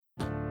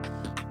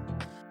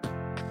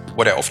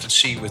What I often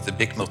see with the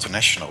big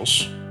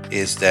multinationals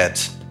is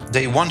that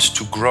they want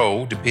to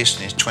grow the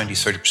business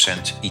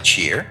 20-30% each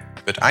year,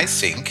 but I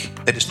think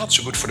that is not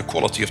so good for the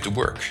quality of the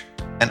work.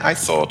 And I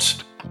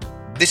thought,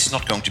 this is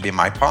not going to be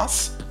my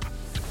path.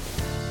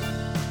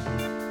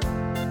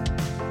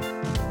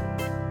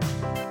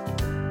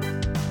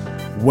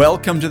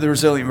 Welcome to the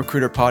Resilient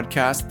Recruiter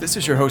Podcast. This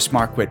is your host,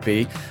 Mark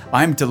Whitby.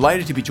 I'm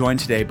delighted to be joined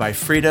today by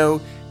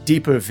Frido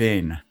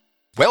Diepeveen.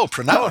 Well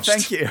pronounced. Oh,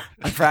 thank you.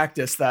 I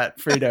practiced that,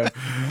 Frido.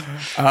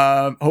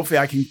 Hopefully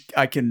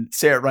I can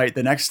say it right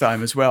the next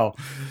time as well.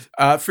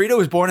 Frido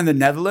was born in the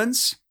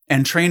Netherlands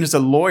and trained as a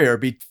lawyer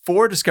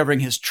before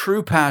discovering his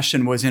true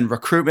passion was in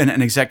recruitment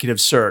and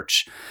executive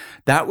search.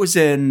 That was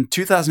in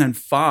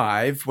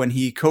 2005 when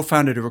he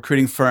co-founded a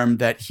recruiting firm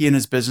that he and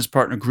his business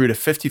partner grew to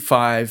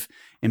 55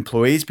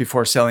 employees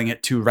before selling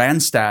it to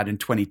Randstad in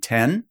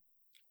 2010.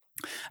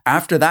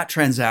 After that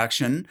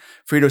transaction,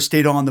 Frido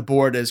stayed on the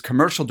board as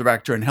commercial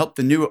director and helped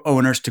the new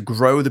owners to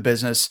grow the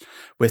business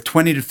with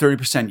 20 to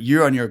 30%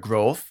 year-on-year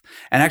growth,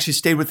 and actually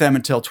stayed with them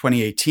until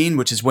 2018,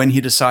 which is when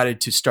he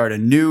decided to start a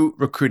new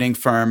recruiting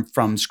firm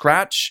from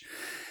scratch.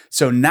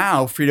 So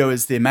now Frido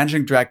is the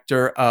managing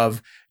director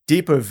of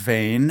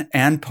Diepeveen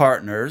and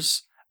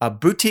Partners, a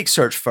boutique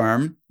search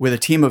firm with a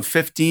team of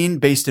 15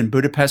 based in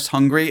Budapest,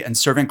 Hungary, and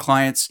serving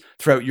clients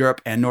throughout Europe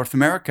and North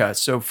America.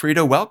 So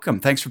Frido, welcome.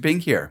 Thanks for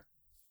being here.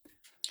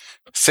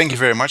 Thank you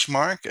very much,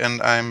 Mark.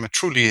 And I'm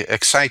truly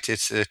excited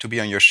to be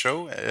on your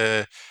show.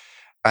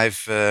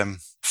 I've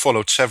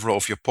followed several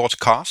of your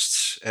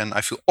podcasts, and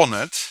I feel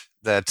honored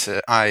that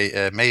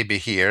I may be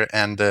here.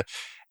 And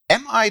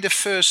am I the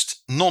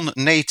first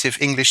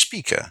non-native English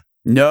speaker?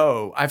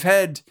 No, I've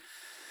had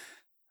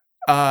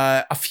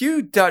a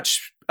few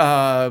Dutch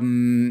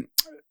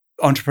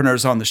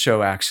entrepreneurs on the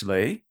show,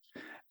 actually.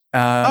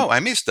 I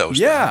missed those.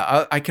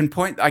 Yeah, I can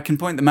point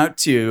them out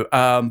to you.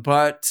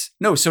 But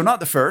no, so not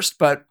the first,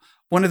 but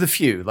one of the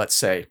few, let's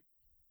say.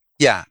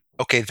 Yeah.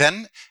 Okay.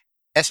 Then,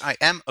 as I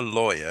am a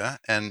lawyer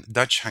and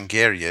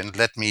Dutch-Hungarian,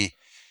 let me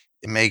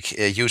make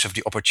use of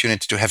the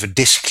opportunity to have a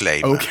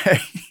disclaimer. Okay.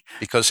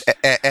 Because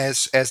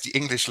as the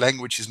English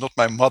language is not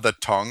my mother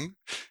tongue,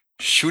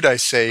 should I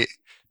say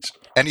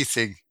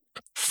anything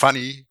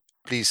funny,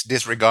 please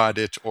disregard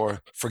it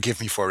or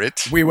forgive me for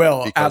it. We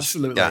will,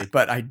 absolutely. Yeah.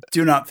 But I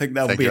do not think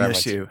that will be an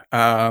issue.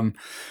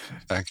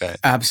 Okay.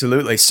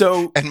 Absolutely.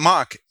 So, and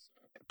Mark,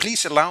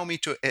 please allow me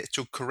to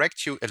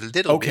correct you a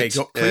little bit.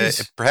 Okay,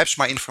 please. Perhaps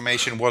my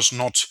information was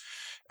not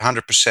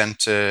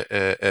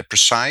 100%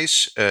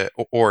 precise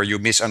or you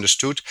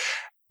misunderstood.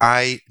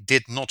 I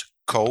did not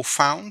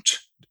co-found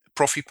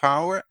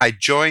ProfiPower. I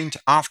joined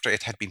after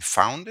it had been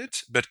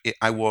founded, but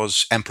I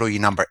was employee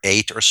number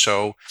 8 or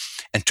so.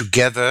 And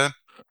together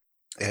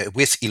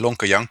with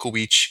Ilonka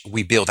Jankovich,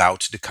 we built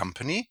out the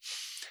company.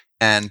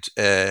 And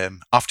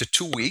after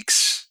 2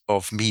 weeks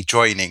of me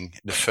joining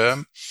the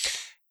firm,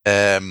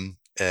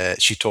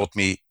 she told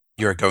me,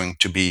 you're going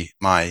to be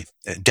my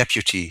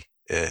deputy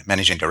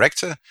managing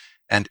director.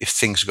 And if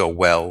things go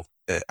well,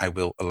 I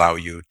will allow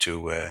you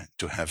to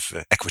have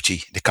equity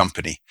in the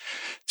company.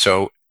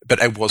 So, but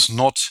I was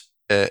not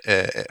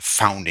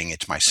founding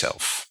it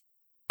myself.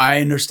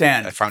 I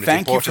understand.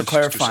 Thank you for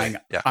clarifying.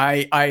 Yeah.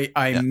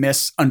 I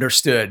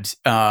misunderstood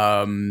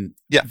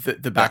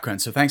the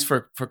background. Yeah. So thanks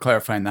for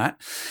clarifying that.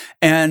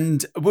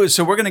 And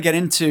so we're going to get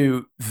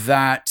into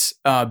that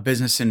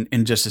business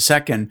in just a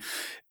second.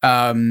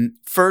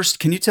 First,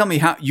 can you tell me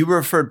how you were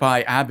referred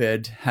by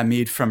Abid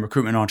Hamid from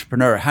Recruitment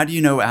Entrepreneur? How do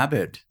you know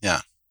Abid?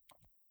 Yeah.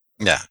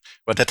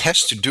 Well, that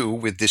has to do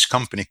with this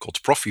company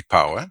called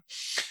ProfiPower.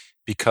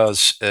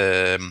 Because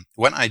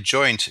when I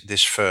joined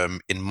this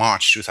firm in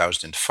March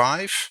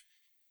 2005,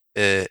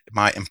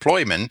 my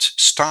employment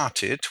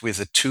started with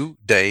a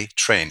 2-day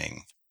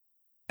training.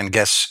 And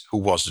guess who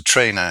was the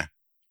trainer?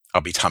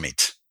 Abid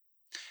Hamid.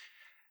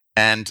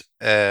 And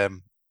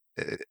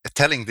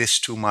telling this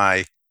to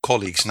my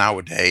colleagues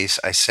nowadays,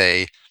 I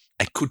say,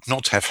 I could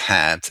not have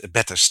had a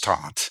better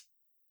start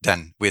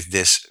than with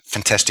this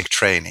fantastic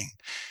training,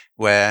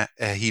 where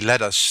he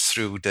led us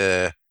through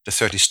the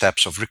 30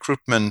 steps of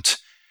recruitment,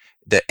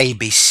 the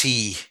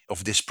ABC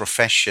of this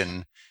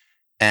profession.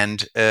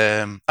 And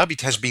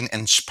Abid has been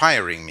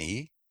inspiring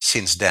me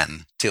since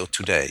then till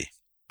today.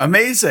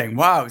 Amazing.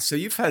 Wow. So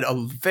you've had a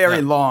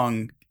very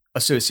long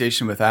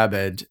association with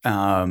Abid.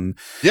 And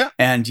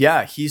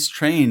he's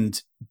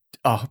trained,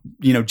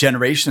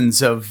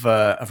 generations of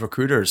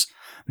recruiters.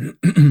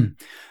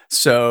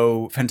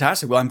 So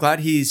fantastic. Well, I'm glad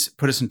he's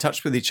put us in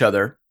touch with each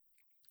other.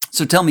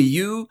 So tell me,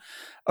 you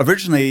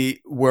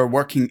originally were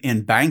working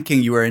in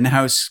banking. You were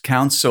in-house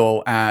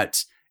counsel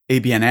at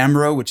ABN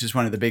AMRO, which is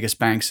one of the biggest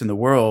banks in the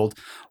world.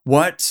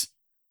 What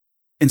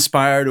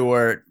inspired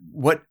or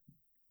what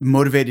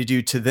motivated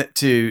you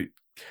to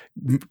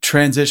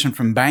transition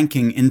from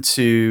banking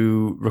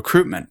into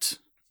recruitment?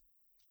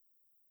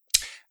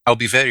 I'll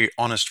be very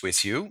honest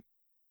with you.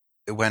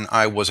 When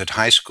I was at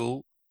high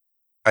school,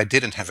 I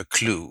didn't have a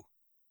clue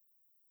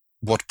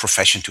what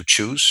profession to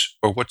choose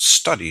or what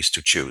studies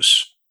to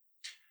choose.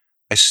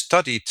 I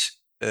studied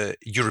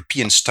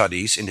European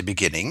studies in the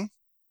beginning.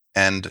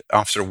 And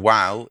after a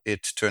while,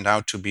 it turned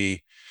out to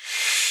be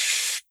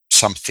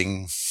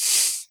something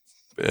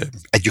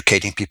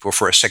educating people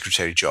for a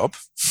secretary job,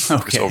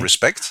 with all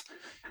respect.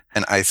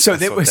 And I thought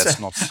that's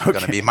not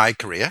going to be my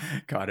career.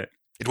 Got it.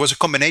 It was a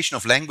combination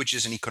of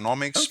languages and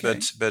economics,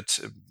 but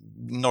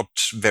not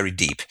very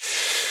deep.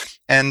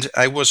 And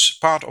I was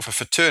part of a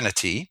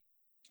fraternity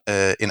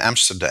in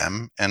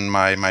Amsterdam, and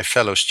my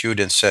fellow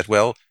students said,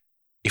 well,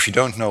 if you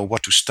don't know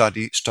what to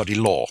study, study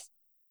law.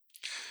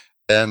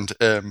 And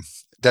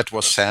that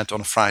was said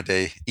on a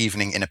Friday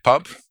evening in a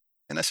pub.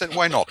 And I said,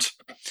 why not?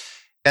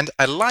 And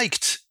I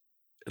liked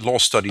law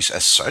studies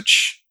as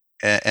such,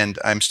 and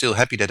I'm still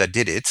happy that I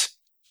did it,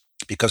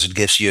 because it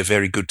gives you a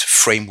very good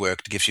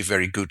framework, it gives you a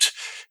very good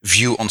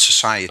view on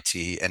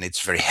society, and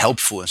it's very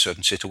helpful in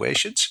certain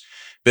situations.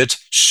 But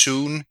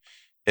soon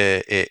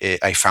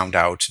I found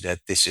out that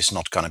this is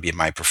not going to be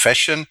my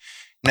profession.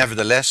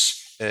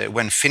 Nevertheless,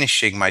 when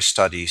finishing my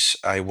studies,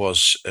 I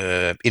was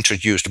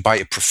introduced by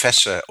a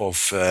professor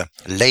of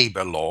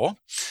labor law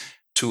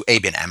to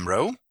ABN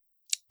AMRO.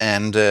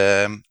 And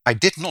I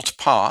did not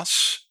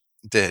pass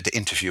the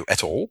interview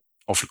at all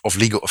of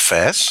legal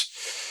affairs.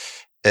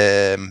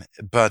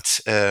 But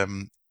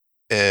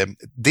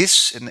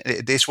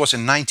this was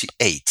in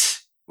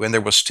 98, when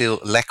there was still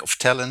lack of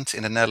talent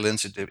in the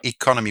Netherlands. The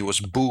economy was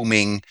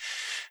booming,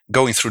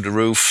 going through the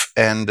roof,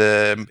 and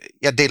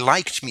they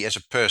liked me as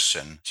a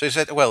person. So they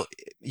said, well,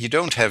 you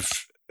don't have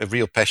a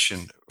real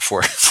passion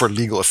for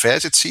legal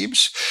affairs, it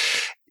seems.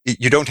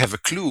 You don't have a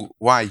clue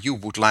why you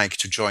would like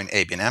to join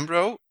ABN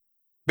AMRO,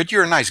 but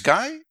you're a nice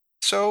guy,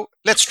 so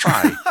let's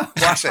try.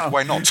 I said,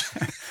 why not?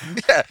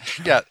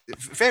 yeah,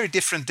 very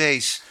different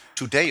days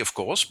today, of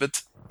course,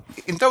 but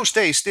in those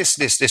days,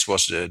 this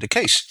was the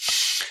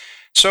case.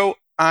 So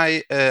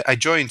I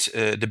joined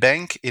the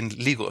bank in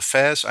legal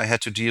affairs. I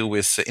had to deal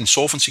with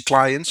insolvency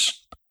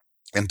clients.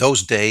 In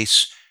those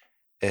days,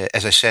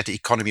 as I said, the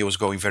economy was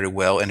going very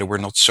well, and there were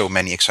not so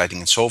many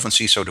exciting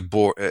insolvencies, so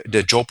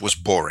the job was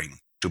boring,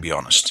 to be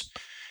honest.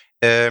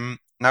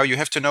 Now, you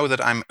have to know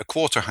that I'm a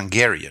quarter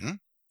Hungarian,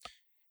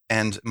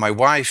 and my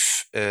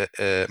wife,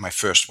 my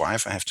first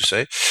wife, I have to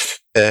say,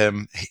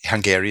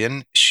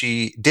 Hungarian,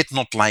 she did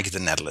not like the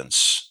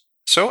Netherlands.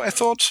 So I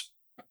thought,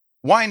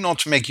 why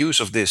not make use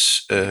of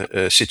this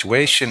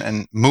situation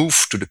and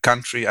move to the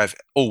country I've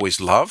always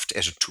loved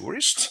as a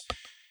tourist,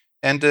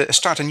 and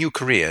start a new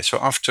career. So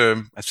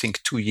after, I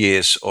think, 2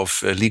 years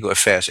of legal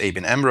affairs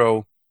ABN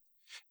AMRO,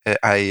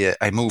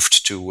 I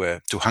moved to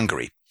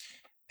Hungary.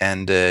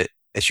 And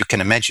as you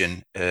can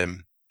imagine,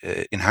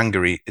 in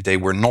Hungary, they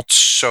were not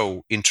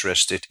so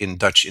interested in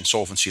Dutch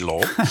insolvency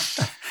law.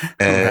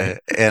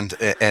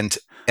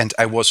 And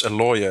I was a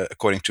lawyer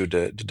according to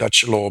the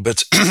Dutch law,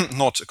 but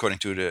not according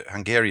to the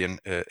Hungarian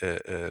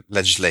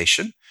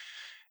legislation.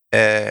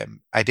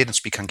 I didn't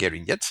speak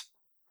Hungarian yet.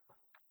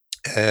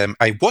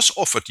 I was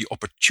offered the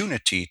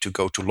opportunity to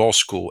go to law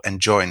school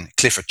and join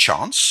Clifford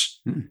Chance,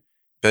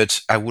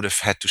 but I would have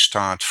had to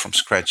start from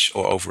scratch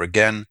all over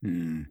again.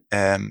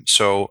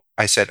 So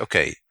I said,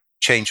 okay,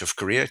 change of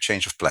career,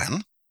 change of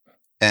plan.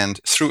 And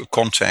through a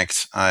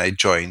contact, I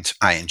joined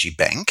ING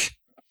Bank.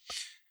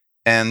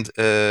 And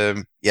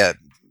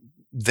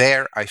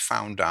there I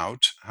found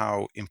out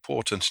how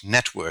important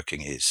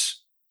networking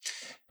is.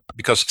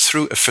 Because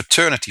through a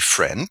fraternity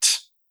friend,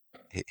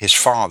 his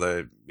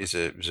father is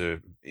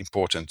a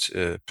important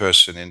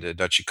person in the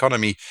Dutch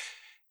economy,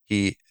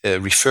 he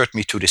referred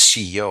me to the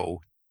CEO,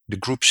 the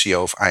group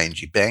CEO of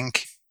ING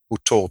Bank, who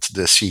told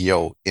the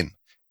CEO in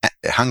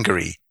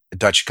Hungary, a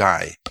Dutch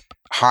guy,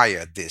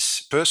 hire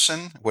this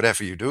person,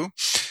 whatever you do.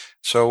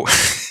 So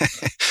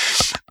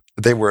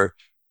they were,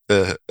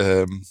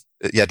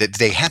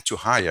 they had to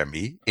hire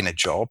me in a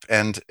job.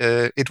 And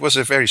it was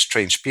a very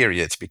strange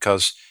period,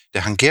 because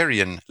the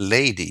Hungarian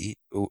lady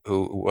who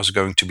was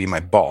going to be my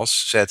boss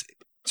said,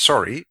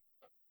 sorry,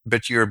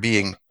 but you're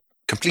being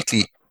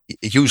completely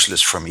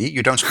useless for me.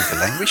 You don't speak the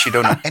language. You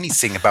don't know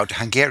anything about the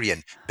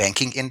Hungarian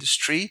banking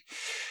industry.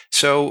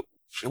 So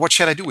what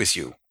shall I do with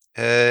you?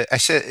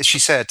 She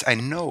said, I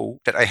know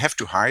that I have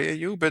to hire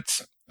you,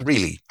 but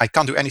really, I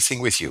can't do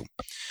anything with you.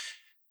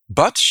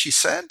 But she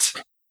said,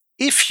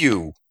 if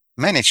you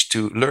manage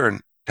to learn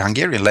the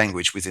Hungarian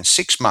language within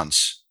 6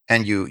 months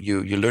and you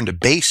learn the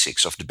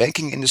basics of the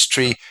banking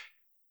industry,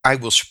 I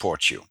will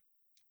support you.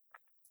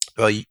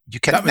 Well, you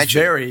can imagine. That was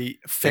very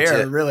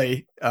fair,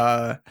 really,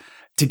 to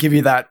give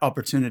you that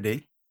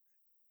opportunity.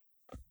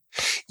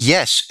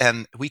 Yes,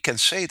 and we can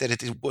say that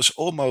it was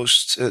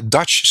almost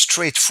Dutch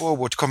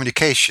straightforward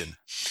communication.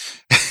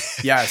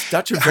 Yes,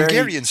 Dutch are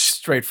very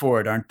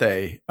straightforward, aren't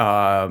they?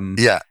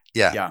 Yeah.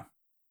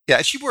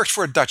 She worked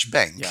for a Dutch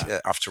bank,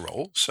 after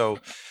all. So,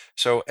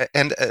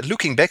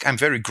 looking back, I'm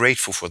very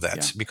grateful for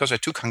that, because I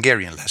took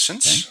Hungarian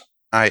lessons.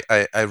 Okay.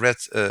 I read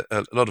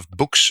a lot of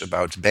books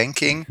about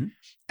banking,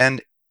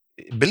 and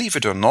believe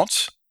it or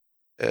not,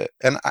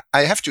 and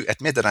I have to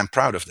admit that I'm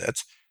proud of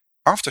that.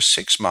 After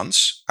 6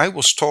 months, I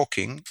was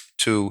talking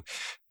to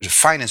the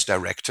finance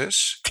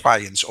directors,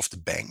 clients of the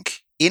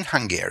bank in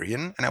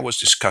Hungarian, and I was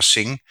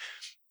discussing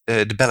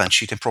the balance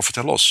sheet and profit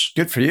and loss.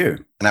 Good for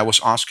you. And I was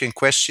asking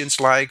questions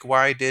like,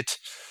 why did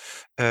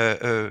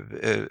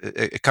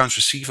accounts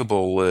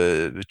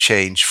receivable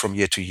change from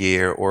year to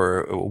year,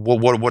 or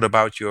what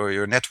about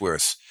your net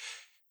worth?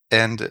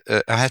 And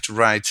I had to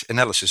write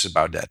analysis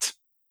about that.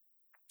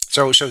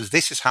 So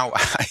this is how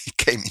I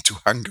came into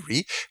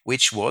Hungary,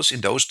 which was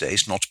in those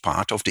days not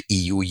part of the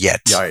EU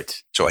yet.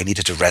 Right. So I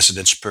needed a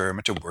residence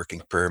permit, a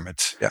working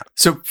permit. Yeah.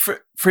 So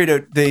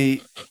Frido,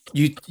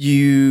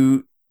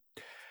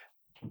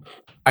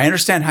 I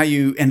understand how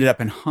you ended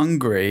up in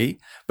Hungary,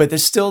 but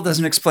this still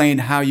doesn't explain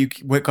how you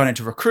got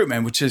into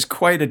recruitment, which is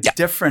quite a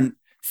different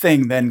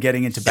thing than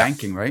getting into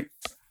banking, right?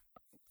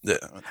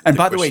 And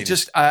by the way,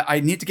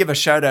 I need to give a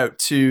shout out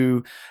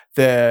to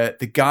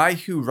the guy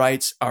who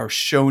writes our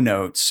show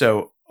notes.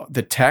 So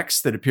the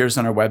text that appears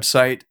on our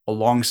website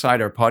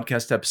alongside our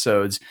podcast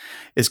episodes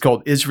is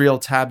called Israel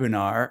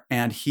Tabunar,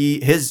 and he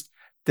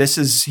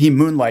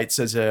moonlights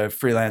as a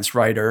freelance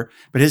writer,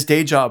 but his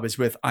day job is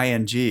with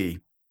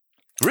ING.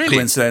 Really?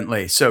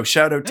 Coincidentally. So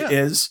shout out to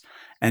Iz,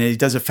 and he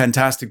does a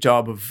fantastic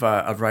job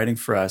of writing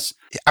for us.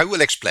 I will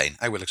explain.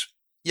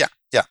 Yeah.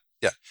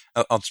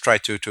 I'll try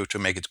to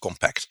make it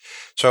compact.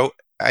 So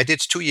I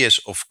did 2 years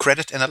of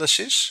credit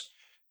analysis,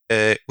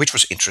 which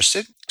was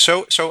interesting.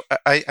 So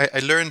I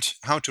learned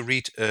how to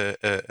read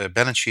a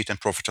balance sheet and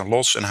profit and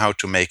loss, and how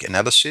to make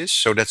analysis.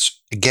 So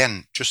that's,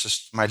 again, just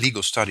as my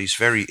legal studies,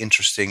 very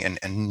interesting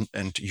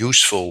and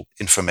useful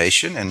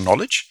information and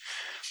knowledge.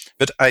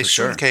 But I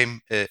soon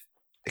came to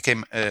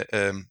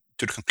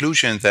the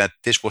conclusion that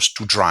this was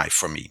too dry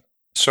for me.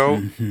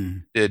 So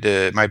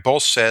my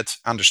boss said,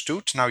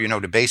 understood, now you know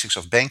the basics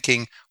of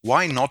banking,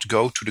 why not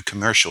go to the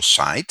commercial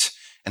side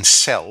and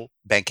sell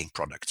banking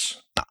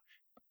products? Now,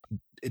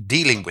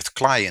 dealing with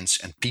clients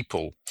and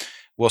people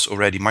was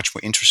already much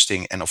more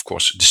interesting, and of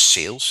course the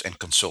sales and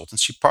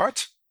consultancy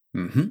part.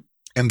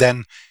 And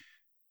then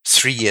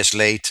 3 years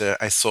later,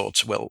 I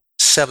thought, well,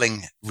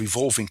 selling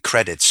revolving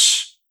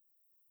credits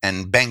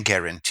and bank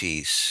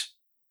guarantees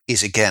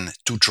is again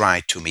too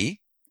dry to me.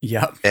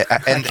 Yeah, I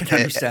can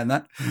understand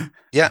that.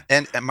 Yeah,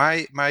 and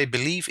my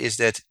belief is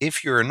that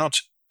if you're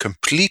not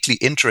completely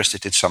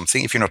interested in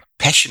something, if you're not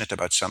passionate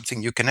about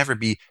something, you can never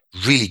be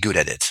really good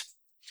at it.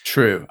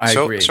 True, I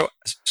agree.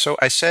 So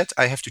I said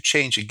I have to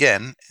change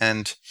again,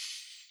 and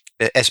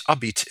as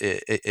Abid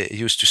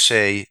used to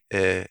say,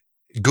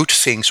 good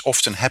things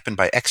often happen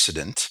by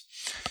accident,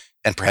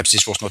 and perhaps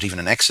this was not even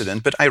an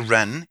accident, but I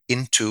ran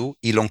into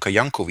Ilonka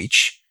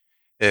Jankovich,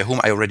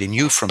 whom I already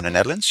knew from the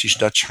Netherlands. She's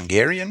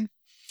Dutch-Hungarian.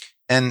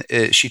 And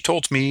she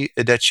told me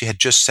that she had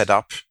just set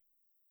up,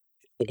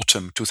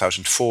 autumn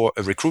 2004,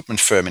 a recruitment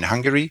firm in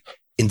Hungary.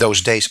 In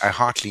those days, I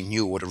hardly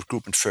knew what a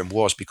recruitment firm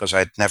was, because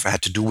I'd never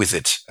had to do with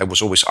it. I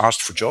was always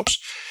asked for jobs.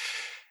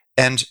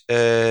 And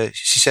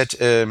she said,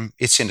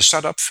 it's in the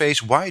startup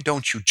phase. Why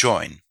don't you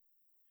join?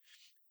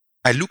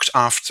 I looked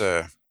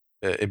after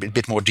a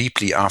bit more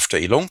deeply after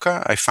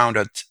Ilonka. I found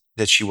out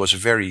that she is a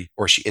very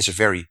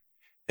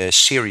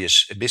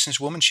serious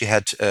businesswoman. She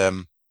had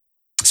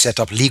set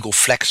up Legal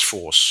Flex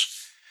Force,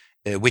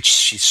 which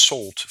she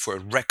sold for a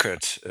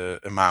record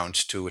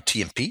amount to a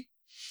TMP.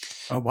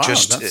 Oh, wow,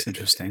 that's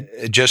interesting.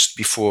 Just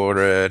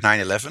before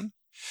 9/11.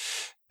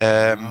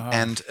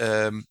 And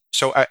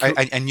so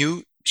I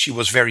knew she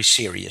was very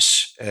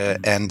serious.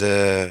 And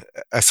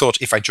I thought,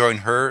 if I join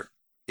her,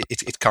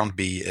 it can't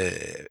be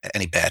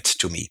any bad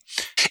to me.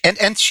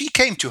 And she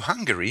came to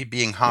Hungary,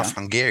 being half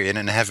Hungarian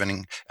and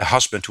having a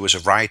husband who is a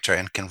writer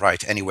and can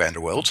write anywhere in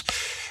the world,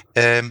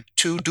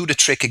 to do the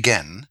trick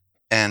again.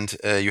 And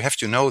you have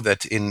to know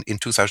that in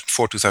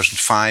 2004,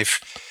 2005,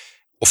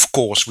 of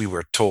course, we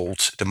were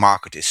told the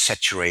market is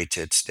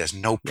saturated. There's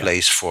no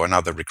place for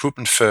another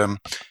recruitment firm.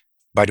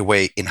 By the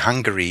way, in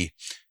Hungary,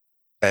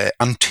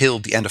 until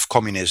the end of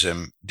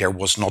communism, there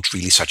was not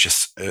really such a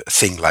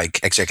thing like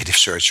executive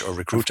search or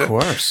recruiter. Of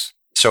course.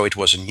 So it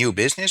was a new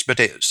business, but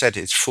they said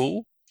it's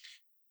full.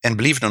 And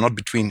believe it or not,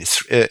 between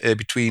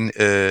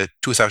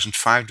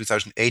 2005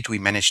 2008, we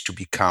managed to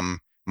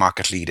become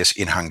market leaders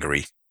in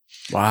Hungary.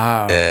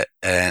 Wow.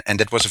 And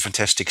that was a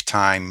fantastic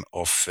time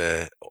of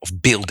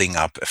building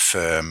up a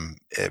firm,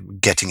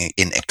 getting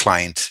in a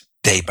client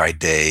day by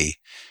day.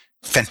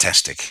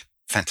 Fantastic.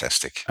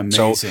 Amazing.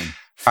 So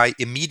I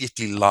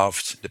immediately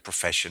loved the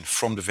profession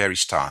from the very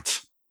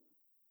start.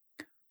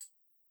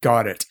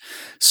 Got it.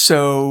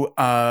 So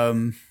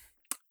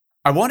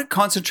I want to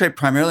concentrate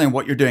primarily on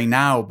what you're doing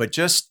now, but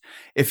just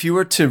if you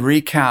were to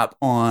recap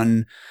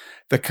on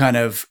the kind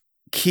of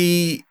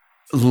key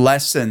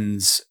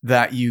lessons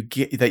that you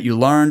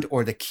learned,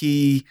 or the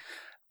key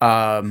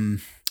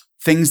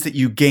things that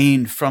you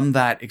gained from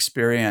that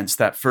experience,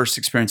 that first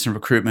experience in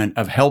recruitment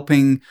of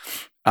helping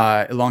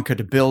Ilonka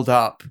to build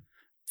up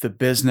the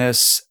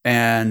business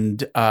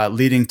and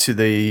leading to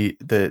the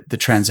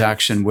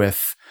transaction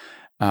with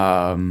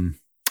Randstad,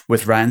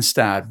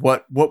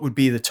 what would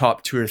be the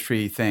top 2 or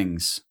 3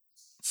 things?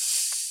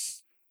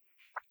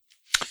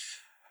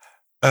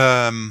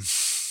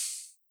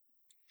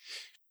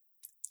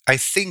 I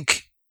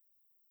think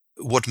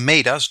what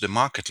made us the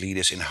market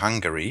leaders in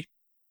Hungary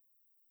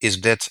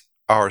is that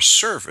our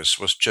service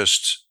was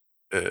just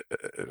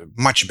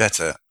much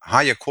better,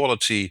 higher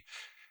quality,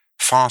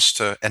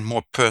 faster, and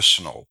more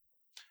personal.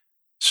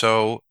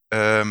 So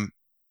I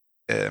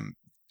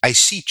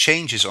see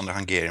changes on the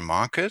Hungarian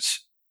market,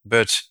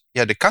 but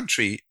the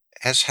country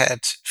has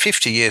had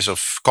 50 years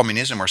of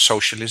communism or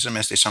socialism,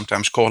 as they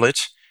sometimes call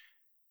it,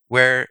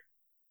 where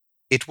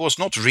it was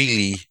not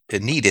really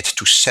needed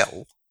to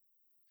sell.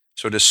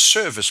 So the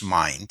service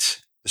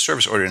mind, the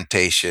service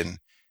orientation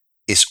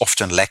is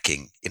often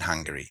lacking in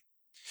Hungary.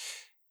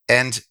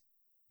 And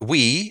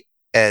we,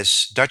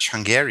 as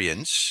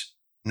Dutch-Hungarians,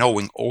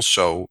 knowing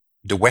also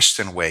the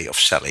Western way of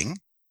selling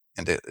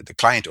and the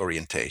client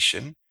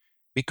orientation,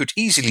 we could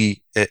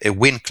easily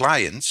win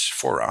clients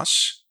for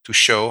us to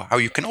show how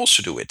you can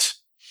also do it.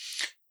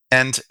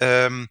 And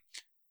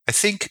I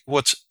think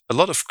what a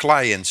lot of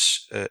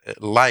clients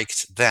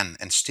liked then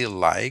and still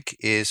like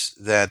is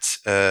that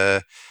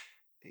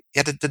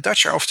the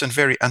Dutch are often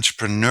very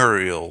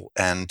entrepreneurial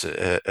and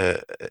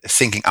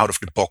thinking out of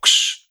the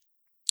box,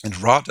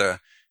 and rather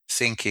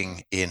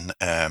thinking in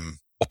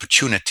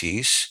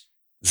opportunities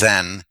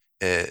than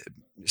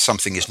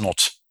something is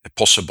not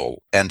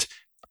possible. And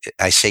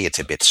I say it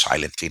a bit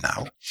silently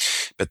now,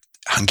 but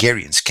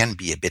Hungarians can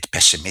be a bit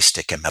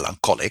pessimistic and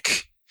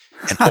melancholic,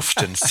 and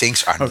often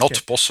things are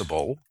not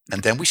possible.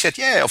 And then we said,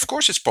 yeah, of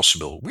course it's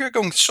possible. We're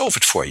going to solve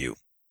it for you.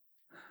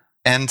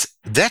 And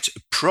that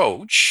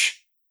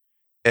approach,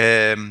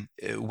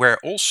 where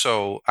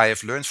also I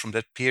have learned from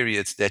that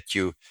period that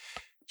you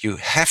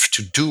have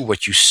to do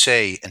what you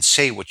say and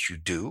say what you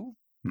do,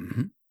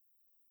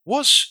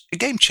 was a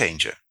game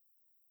changer.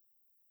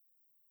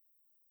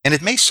 And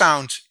it may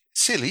sound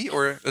silly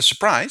or a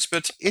surprise,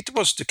 but it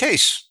was the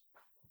case.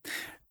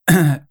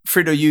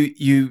 Frido,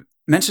 you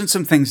mentioned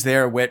some things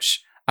there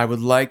which I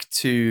would like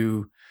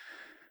to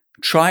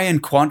try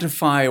and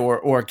quantify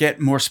or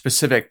get more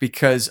specific,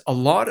 because a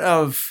lot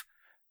of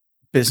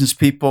business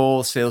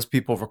people,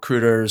 salespeople,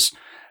 recruiters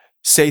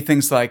say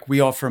things like, we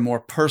offer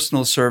more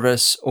personal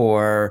service,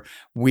 or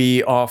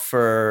we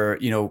offer,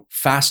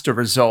 faster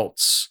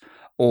results,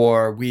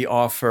 or we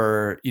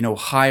offer,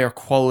 higher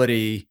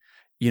quality,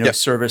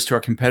 service to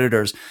our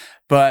competitors.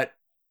 But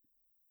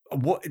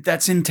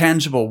that's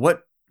intangible.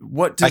 What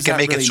does I can that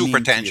make really it super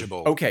mean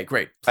tangible. Okay,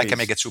 great. Please. I can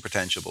make it super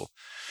tangible.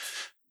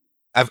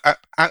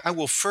 I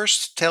will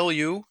first tell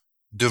you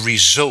the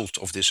result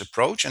of this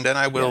approach, and then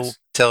I will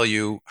tell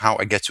you how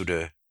I get to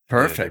the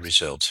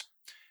result.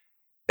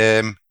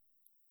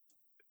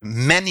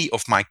 Many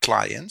of my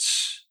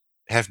clients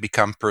have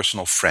become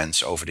personal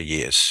friends over the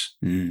years.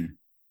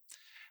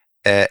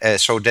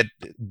 So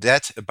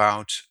that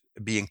about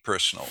being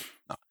personal.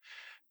 Now,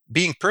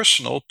 being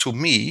personal to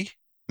me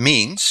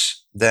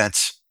means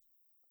that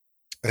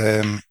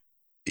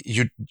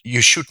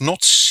you should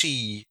not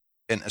see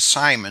an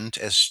assignment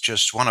as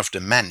just one of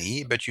the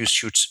many, but you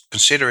should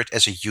consider it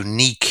as a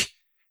unique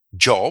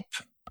job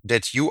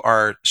that you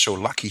are so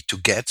lucky to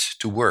get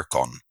to work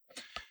on.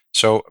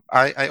 So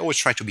I always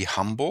try to be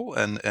humble,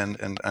 and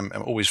I'm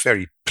always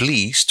very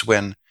pleased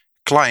when a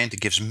client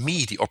gives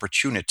me the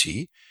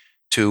opportunity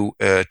to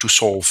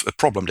solve a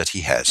problem that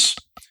he has.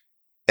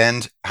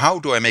 And how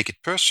do I make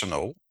it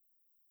personal?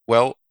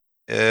 Well,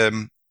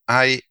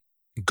 I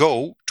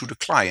go to the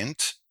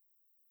client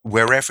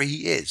wherever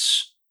he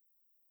is.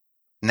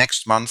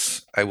 Next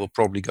month, I will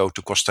probably go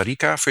to Costa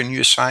Rica for a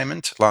new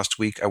assignment. Last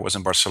week, I was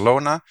in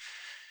Barcelona.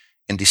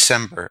 In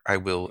December, I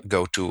will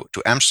go to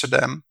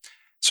Amsterdam.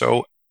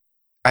 So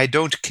I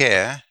don't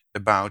care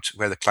about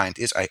where the client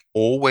is. I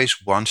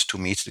always want to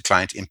meet the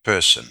client in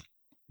person.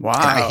 Wow,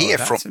 and I hear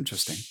that's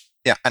interesting.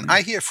 Yeah, and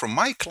I hear from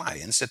my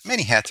clients that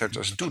many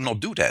headhunters do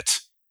not do that.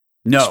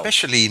 No.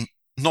 Especially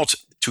not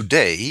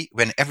today,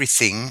 when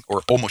everything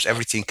or almost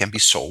everything can be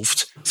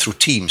solved through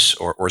Teams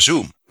or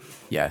Zoom.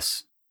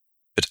 Yes.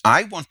 But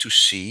I want to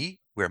see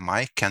where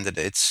my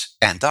candidates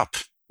end up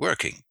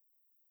working.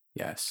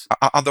 Yes.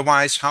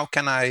 Otherwise, how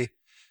can I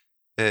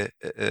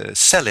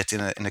sell it in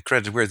a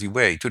creditworthy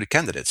way to the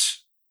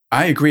candidates?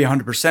 I agree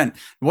 100%.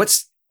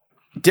 What's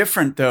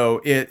different,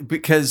 though,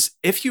 because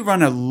if you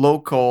run a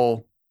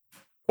local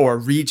or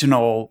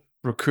regional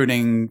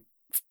recruiting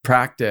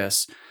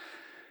practice,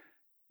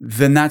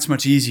 then that's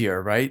much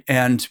easier, right?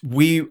 And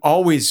we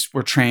always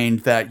were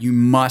trained that you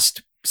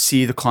must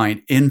see the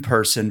client in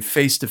person,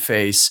 face to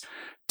face,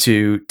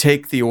 to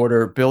take the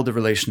order, build a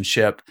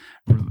relationship,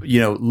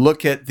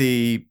 look at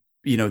the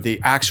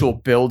actual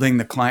building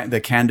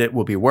the candidate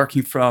will be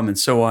working from, and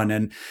so on.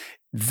 And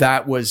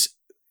that was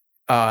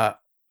a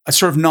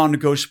sort of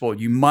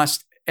non-negotiable. You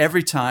must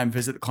every time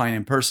visit the client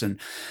in person.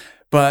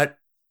 But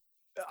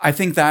I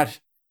think that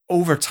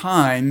over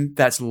time,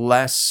 that's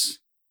less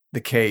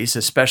the case,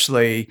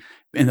 especially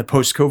in the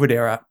post-COVID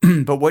era.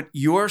 But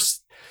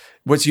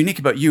what's unique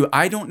about you,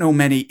 I don't know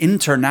many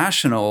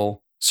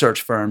international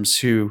search firms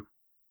who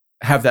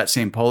have that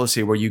same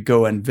policy where you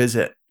go and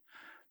visit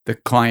the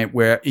client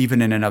where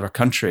even in another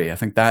country. I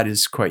think that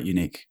is quite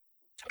unique.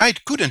 I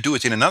couldn't do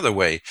it in another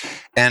way.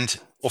 And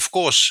of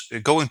course,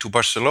 going to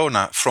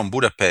Barcelona from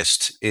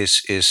Budapest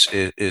is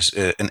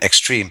an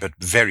extreme but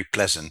very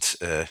pleasant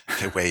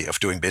way of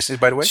doing business,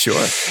 by the way.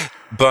 Sure.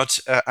 But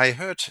I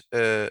heard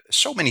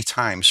so many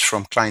times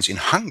from clients in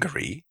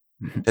Hungary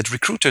that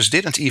recruiters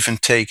didn't even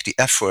take the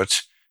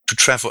effort to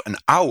travel an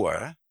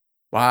hour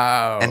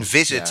and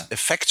visit a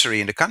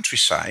factory in the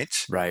countryside.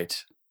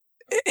 Right.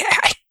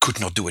 I could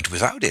not do it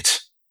without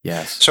it.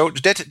 Yes. So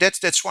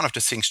that's one of the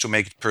things to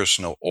make it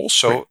personal.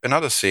 Also,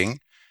 another thing,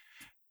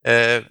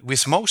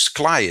 with most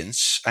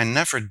clients, I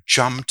never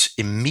jumped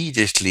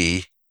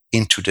immediately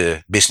into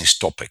the business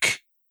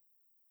topic.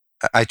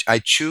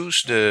 I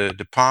choose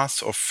the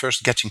path of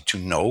first getting to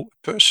know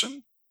a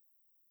person,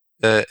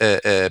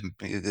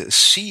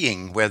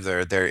 seeing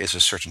whether there is a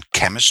certain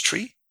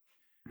chemistry,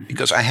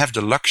 because I have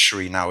the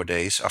luxury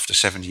nowadays, after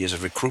 7 years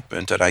of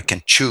recruitment, that I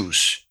can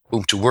choose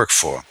whom to work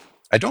for.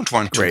 I don't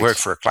want to work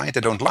for a client I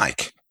don't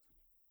like.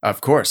 Of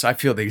course, I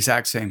feel the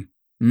exact same.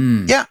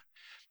 Yeah.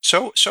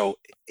 So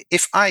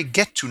if I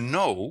get to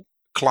know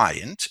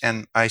client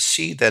and I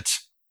see that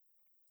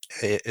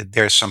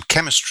there's some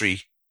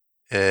chemistry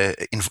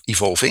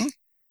evolving,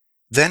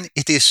 then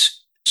it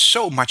is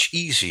so much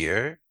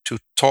easier to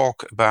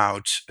talk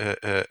about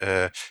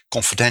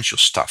confidential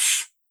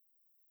stuff.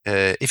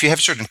 If you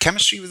have certain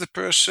chemistry with a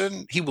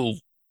person, he will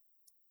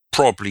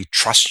probably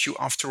trust you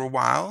after a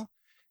while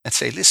and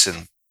say,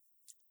 listen,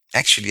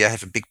 actually, I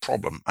have a big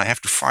problem. I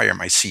have to fire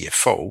my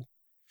CFO,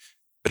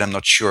 but I'm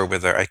not sure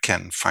whether I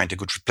can find a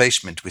good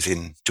replacement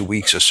within 2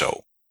 weeks or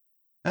so.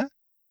 Huh?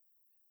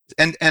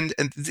 And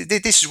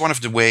this is one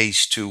of the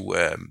ways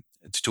to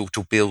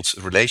build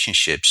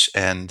relationships.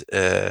 And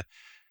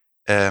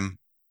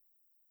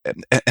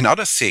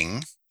another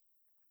thing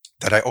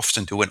that I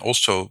often do and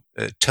also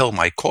tell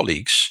my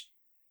colleagues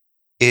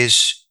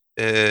is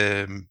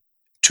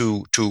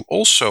to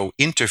also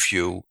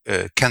interview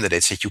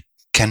candidates that you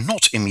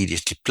cannot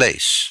immediately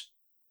place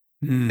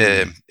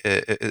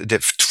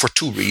for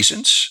 2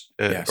 reasons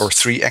or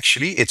 3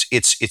 actually.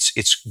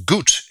 It's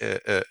good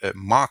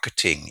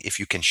marketing if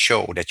you can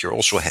show that you're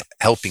also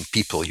helping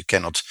people you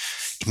cannot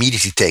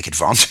immediately take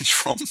advantage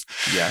from.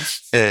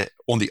 Yes.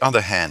 On the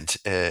other hand,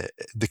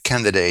 the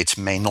candidate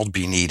may not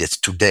be needed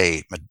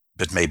today,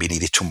 but maybe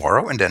needed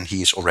tomorrow, and then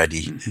he is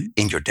already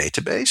in your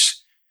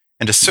database.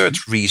 And the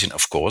third reason,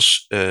 of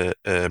course,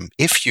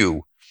 if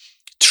you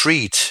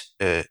treat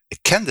a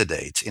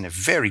candidate in a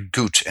very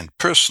good and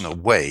personal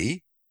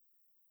way,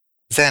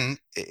 then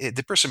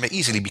the person may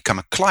easily become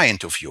a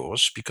client of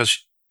yours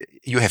because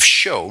you have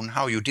shown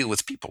how you deal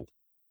with people.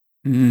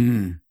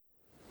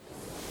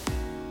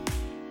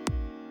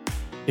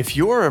 If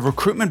you're a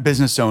recruitment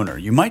business owner,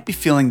 you might be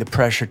feeling the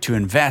pressure to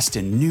invest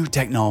in new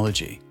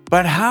technology.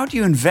 But how do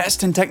you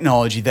invest in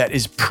technology that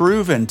is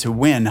proven to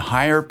win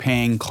higher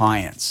paying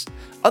clients?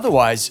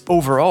 Otherwise,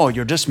 overall,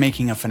 you're just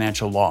making a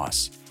financial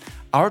loss.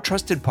 Our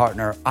trusted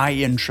partner,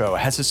 iIntro,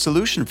 has a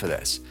solution for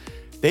this.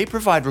 They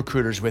provide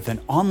recruiters with an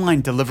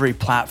online delivery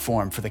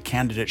platform for the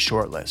candidate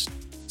shortlist.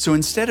 So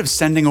instead of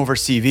sending over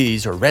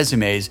CVs or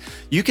resumes,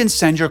 you can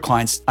send your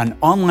clients an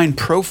online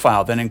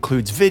profile that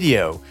includes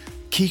video,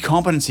 key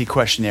competency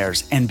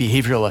questionnaires, and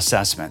behavioral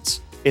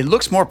assessments. It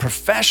looks more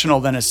professional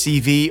than a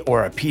CV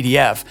or a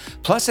PDF,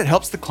 plus it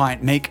helps the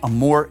client make a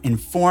more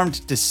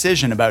informed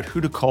decision about who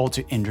to call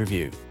to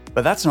interview.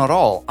 But that's not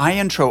all.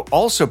 iIntro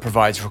also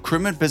provides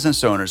recruitment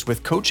business owners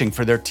with coaching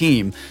for their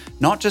team,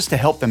 not just to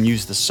help them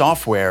use the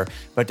software,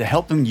 but to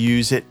help them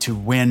use it to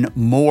win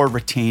more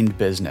retained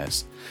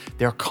business.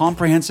 Their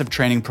comprehensive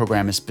training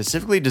program is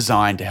specifically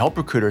designed to help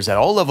recruiters at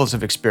all levels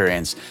of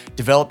experience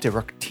develop a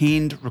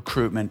retained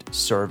recruitment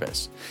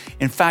service.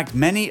 In fact,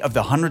 many of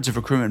the hundreds of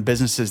recruitment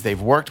businesses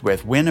they've worked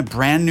with win a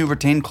brand new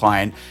retained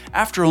client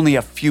after only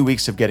a few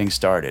weeks of getting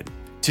started.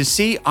 To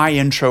see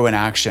iIntro in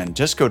action,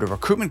 just go to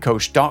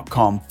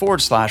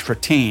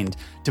recruitmentcoach.com/retained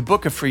to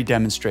book a free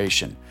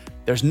demonstration.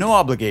 There's no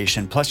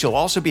obligation, plus you'll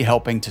also be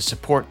helping to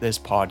support this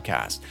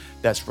podcast.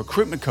 That's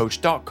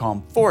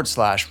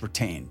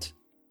recruitmentcoach.com/retained.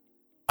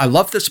 I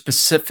love the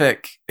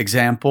specific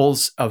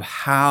examples of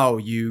how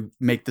you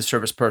make the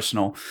service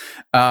personal.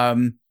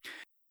 And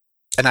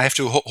I have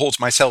to hold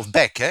myself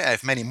back. I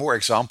have many more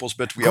examples,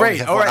 but we only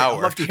have 1 hour.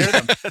 I'd love to hear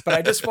them. But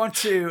I just want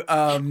to...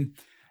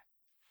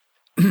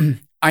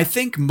 I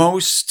think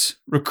most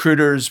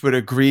recruiters would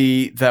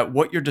agree that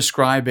what you're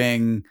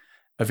describing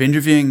of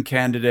interviewing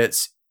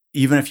candidates,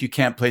 even if you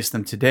can't place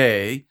them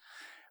today,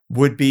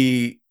 would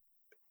be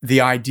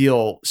the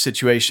ideal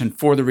situation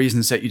for the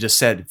reasons that you just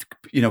said.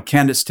 You know,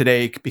 candidates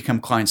today become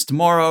clients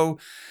tomorrow.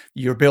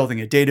 You're building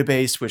a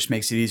database, which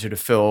makes it easier to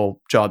fill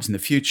jobs in the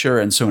future,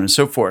 and so on and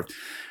so forth.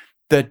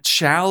 The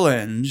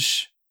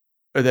challenge,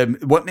 or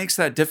what makes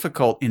that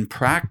difficult in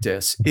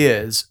practice,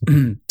 is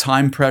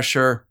time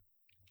pressure.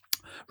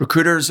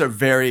 Recruiters are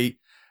very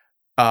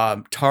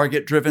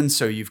target driven.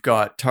 So you've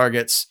got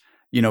targets,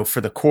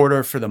 for the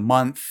quarter, for the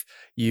month.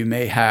 You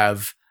may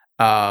have,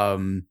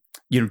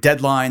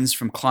 deadlines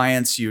from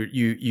clients.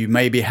 You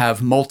maybe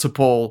have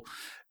multiple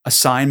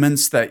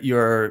assignments that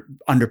you're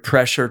under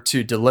pressure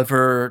to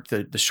deliver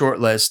the short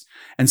list.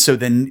 And so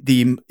then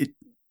the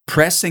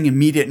pressing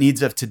immediate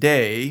needs of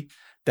today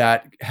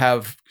that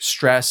have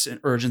stress and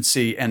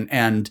urgency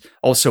and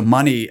also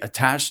money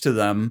attached to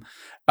them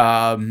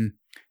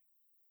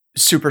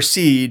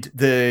supersede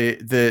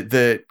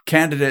the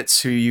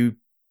candidates who you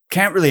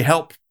can't really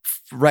help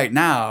right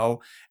now.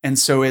 And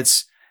so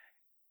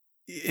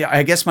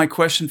I guess my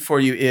question for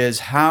you is,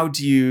 how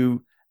do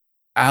you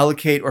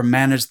allocate or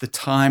manage the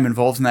time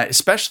involved in that,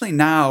 especially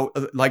now?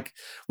 Like,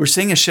 we're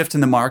seeing a shift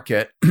in the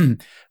market.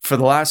 For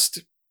the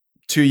last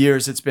 2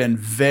 years, it's been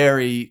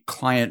very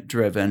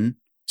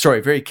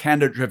very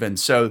candidate driven.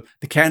 So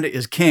the candidate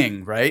is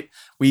king, right?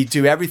 We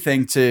do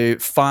everything to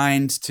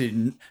find,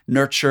 to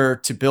nurture,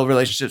 to build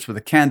relationships with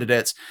the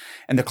candidates,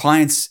 and the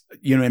clients,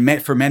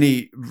 for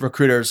many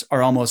recruiters,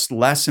 are almost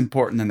less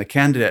important than the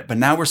candidate. But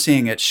now we're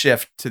seeing it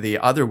shift to the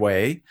other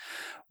way,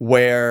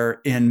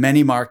 where in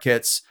many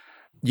markets,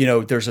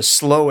 there's a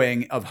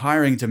slowing of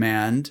hiring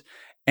demand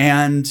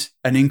and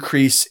an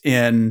increase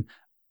in,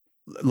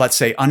 let's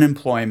say,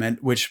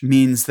 unemployment, which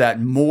means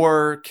that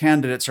more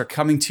candidates are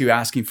coming to you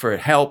asking for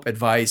help,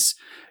 advice,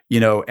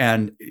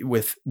 and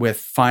with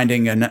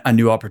finding a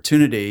new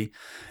opportunity.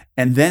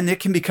 And then it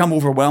can become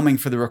overwhelming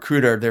for the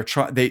recruiter.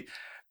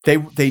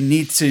 They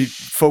need to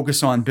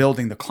focus on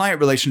building the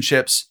client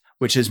relationships,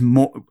 which is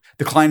more,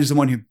 the client is the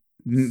one who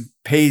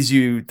pays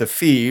you the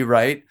fee,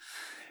 right?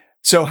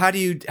 So how do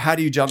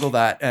you juggle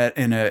that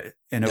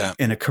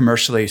in a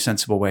commercially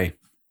sensible way?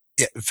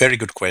 Yeah, very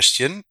good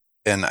question.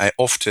 And I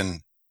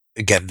often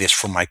get this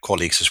from my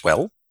colleagues as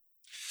well.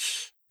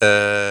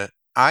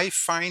 I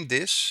find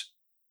this,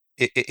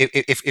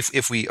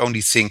 if we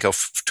only think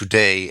of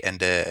today and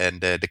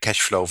the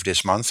cash flow of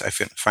this month, I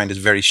find it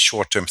very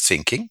short-term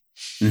thinking.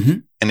 Mm-hmm.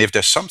 And if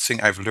there's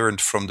something I've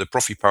learned from the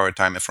ProfiPower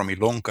time and from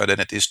Ilonka, then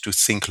it is to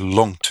think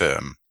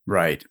long-term.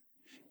 Right.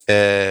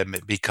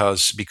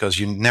 Because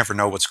you never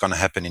know what's going to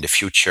happen in the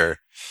future.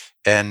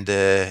 And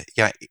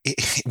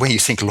when you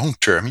think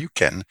long-term, you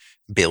can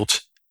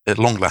build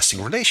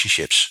long-lasting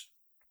relationships.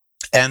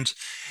 And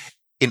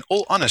in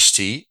all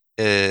honesty,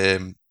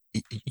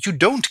 you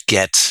don't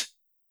get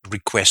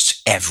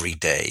requests every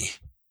day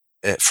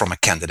from a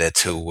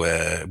candidate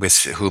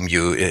with whom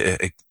you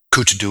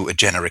could do a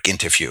generic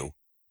interview.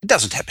 It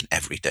doesn't happen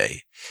every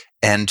day.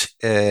 And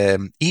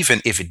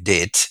even if it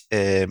did,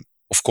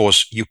 of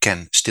course, you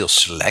can still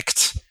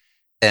select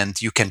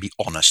and you can be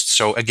honest.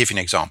 So I'll give you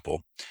an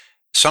example.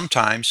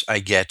 Sometimes I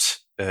get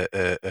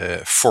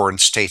foreign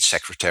state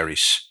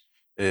secretaries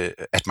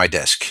at my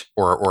desk,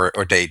 or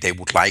they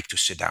would like to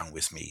sit down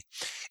with me.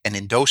 And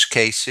in those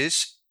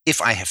cases,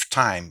 if I have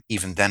time,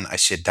 even then I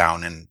sit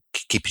down and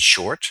keep it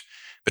short.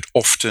 But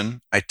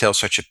often I tell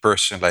such a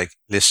person, like,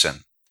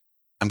 listen,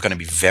 I'm going to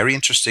be very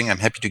interesting. I'm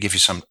happy to give you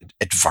some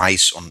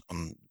advice on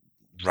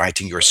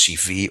writing your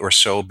CV or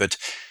so, but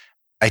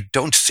I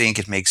don't think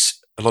it makes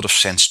a lot of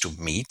sense to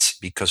meet,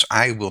 because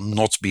I will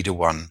not be the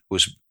one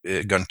who's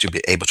going to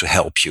be able to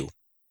help you,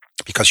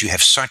 because you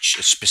have such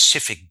a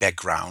specific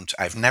background.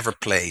 I've never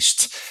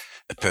placed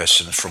a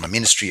person from a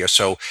ministry or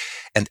so.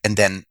 And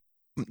then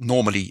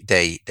normally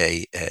they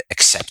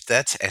accept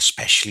that,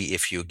 especially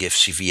if you give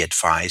CV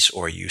advice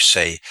or you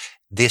say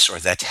this or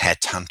that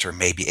headhunter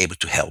may be able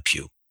to help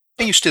you.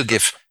 And you still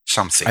give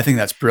something. I think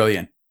that's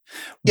brilliant.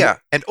 Yeah.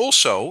 And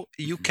also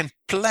you can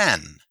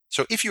plan.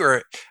 So if you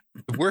are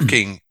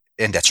working,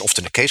 and that's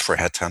often the case for a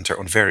headhunter,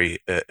 on very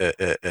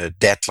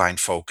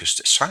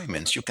deadline-focused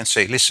assignments, you can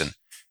say, listen,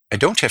 I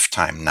don't have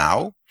time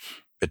now,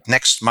 but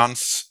next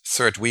month,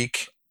 third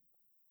week,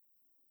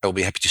 I'll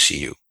be happy to see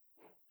you.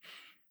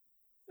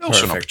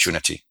 Also an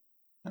opportunity.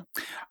 Yeah.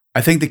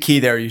 I think the key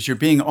there is you're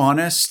being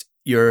honest,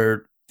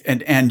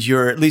 and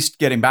you're at least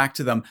getting back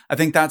to them. I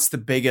think that's the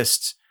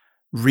biggest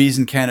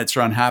reason candidates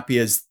are unhappy,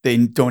 is they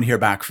don't hear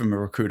back from a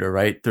recruiter,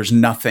 right? There's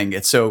nothing.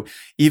 So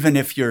even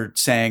if you're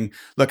saying,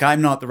 look,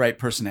 I'm not the right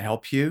person to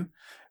help you,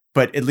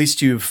 but at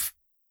least you've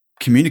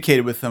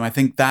communicated with them, I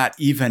think that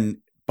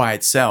even by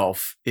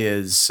itself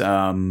is,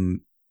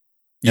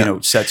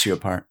 sets you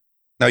apart.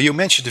 Now, you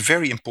mentioned a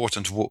very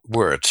important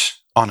word,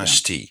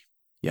 honesty.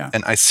 Yeah.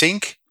 And I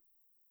think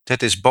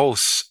that is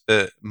both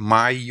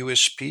my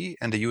USP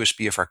and the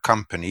USP of our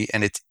company.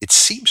 And it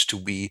seems to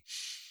be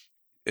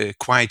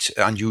quite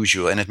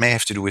unusual, and it may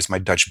have to do with my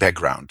Dutch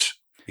background,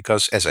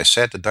 because, as I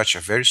said, the Dutch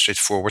are very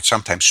straightforward,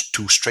 sometimes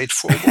too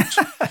straightforward.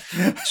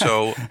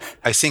 So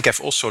I think I've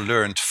also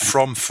learned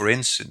from, for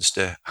instance,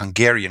 the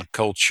Hungarian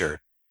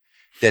culture,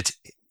 that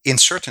in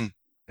certain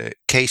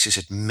cases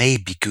it may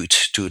be good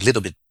to a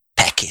little bit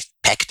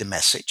pack the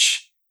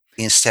message,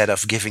 instead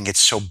of giving it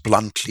so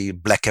bluntly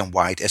black and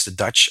white as the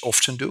Dutch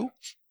often do.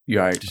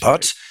 Right.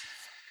 But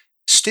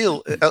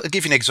still, I'll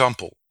give you an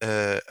example,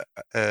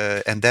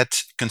 and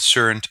that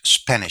concerned a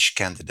Spanish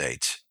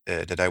candidate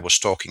that I was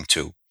talking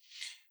to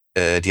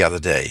the other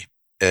day.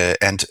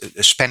 And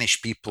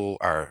Spanish people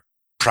are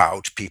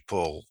proud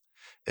people.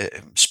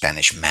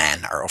 Spanish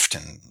men are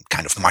often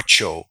kind of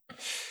macho.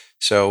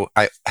 So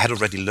I had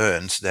already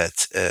learned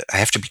that I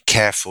have to be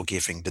careful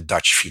giving the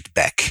Dutch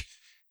feedback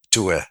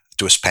to a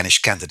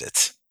Spanish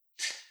candidate.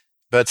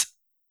 But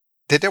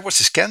there was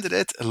this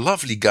candidate, a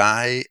lovely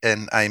guy,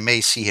 and I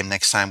may see him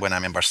next time when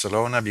I'm in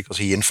Barcelona, because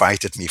he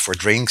invited me for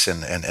drinks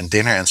and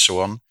dinner and so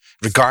on,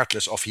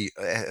 regardless of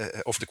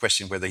the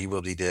question whether he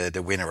will be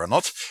the winner or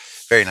not.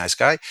 Very nice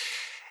guy.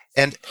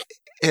 And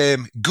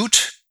good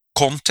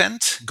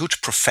content, good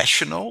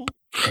professional,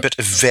 but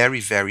a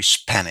very, very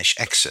Spanish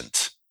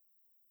accent.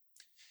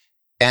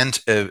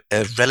 And a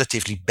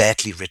relatively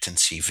badly written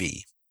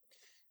CV.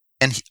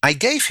 And I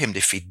gave him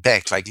the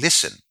feedback like,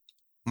 listen,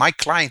 my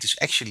client is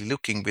actually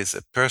looking with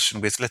a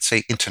person with, let's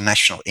say,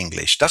 international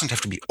English. Doesn't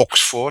have to be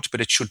Oxford,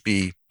 but it should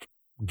be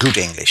good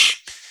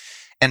English.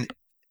 And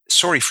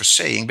sorry for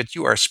saying, but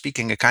you are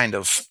speaking a kind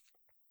of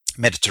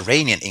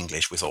Mediterranean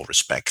English, with all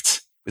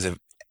respect, with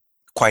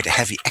quite a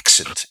heavy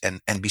accent.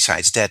 And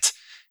besides that,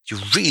 you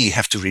really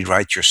have to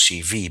rewrite your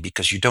CV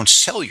because you don't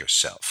sell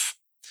yourself.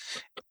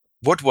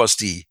 What was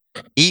the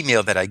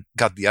email that I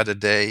got the other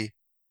day?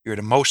 You're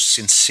the most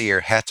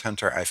sincere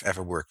headhunter I've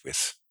ever worked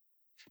with.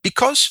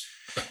 Because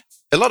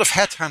a lot of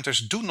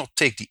headhunters do not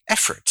take the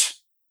effort.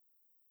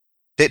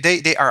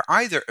 They are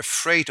either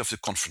afraid of the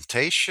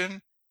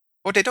confrontation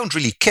or they don't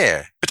really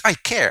care. But I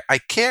care. I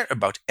care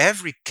about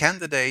every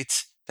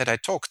candidate that I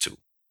talk to.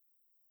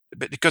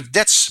 Because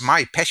that's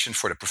my passion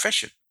for the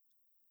profession.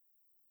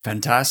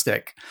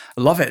 Fantastic.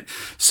 I love it.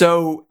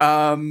 So,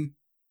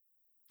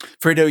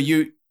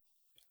 Frido,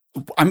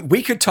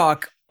 we could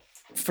talk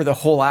for the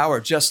whole hour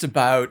just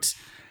about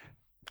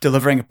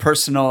delivering a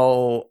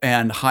personal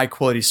and high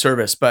quality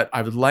service, but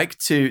I would like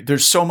to,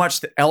 there's so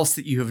much else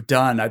that you have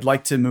done. I'd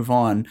like to move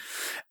on.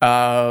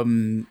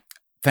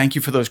 Thank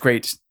you for those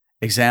great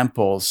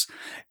examples.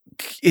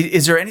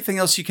 Is there anything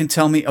else you can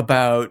tell me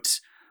about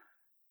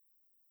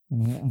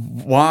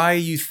why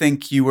you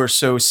think you were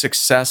so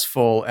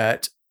successful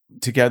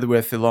together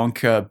with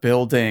Ilonka,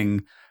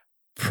 building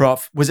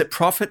was it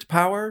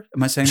ProfiPower?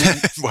 Am I saying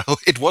that? Well,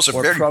 it was a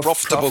very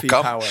profitable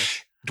company.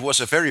 It was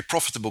a very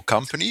profitable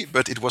company,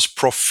 but it was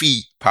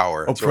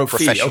ProfiPower. Oh,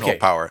 professional okay.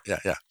 power.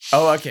 Yeah.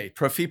 Oh, okay.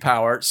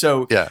 ProfiPower.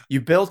 So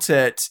you built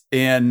it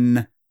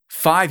in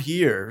 5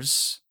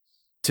 years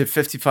to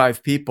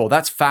 55 people.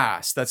 That's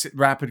fast. That's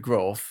rapid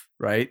growth,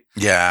 right?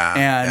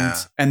 Yeah.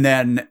 And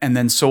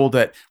then sold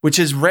it, which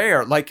is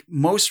rare. Like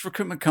most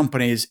recruitment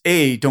companies,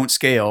 A, don't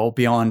scale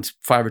beyond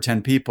 5 or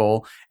 10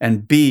 people,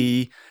 and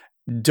B,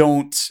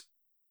 don't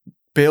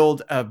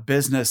build a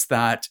business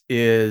that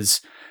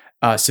is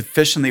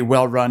sufficiently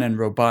well run and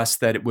robust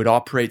that it would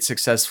operate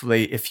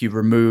successfully if you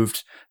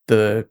removed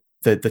the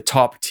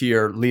top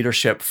tier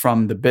leadership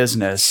from the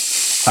business.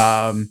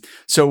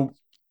 So,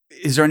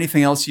 is there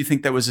anything else you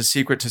think that was a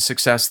secret to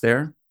success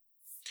there?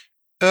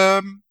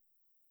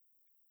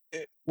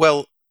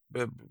 Well,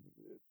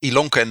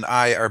 Ilonka and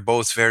I are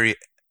both very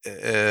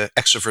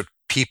extrovert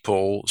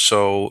people,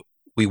 so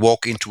we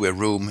walk into a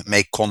room,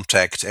 make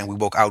contact, and we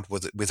walk out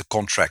with a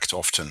contract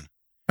often.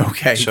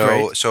 Okay,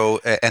 great.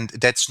 And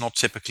that's not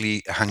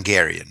typically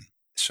Hungarian.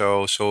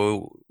 So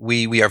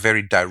we are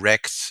very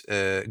direct,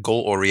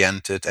 goal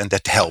oriented, and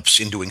that helps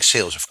in doing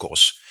sales, of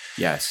course.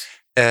 Yes.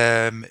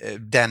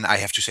 Then I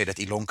have to say that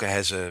Ilonka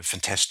has a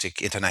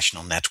fantastic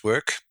international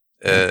network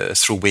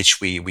through which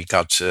we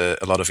got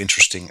a lot of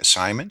interesting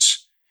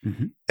assignments.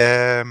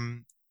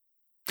 Mm-hmm.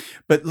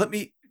 But let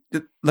me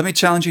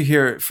challenge you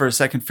here for a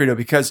second, Frido,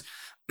 because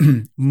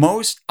in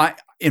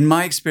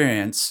my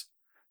experience,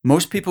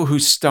 most people who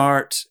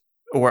start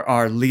or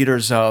are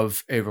leaders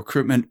of a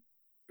recruitment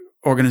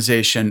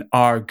organization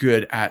are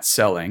good at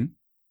selling.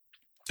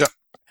 Yeah.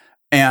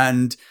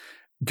 And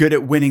good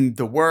at winning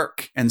the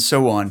work and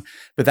so on.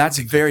 But that's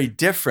very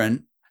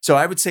different. So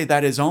I would say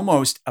that is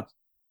almost a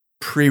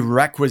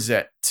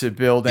prerequisite to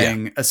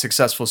building a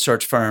successful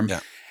search firm. Yeah.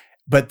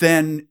 But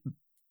then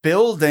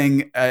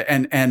building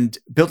and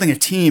building a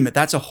team,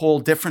 that's a whole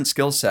different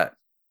skill set.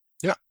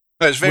 Yeah.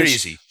 No, it's very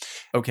easy.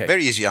 Okay.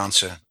 Very easy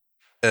answer.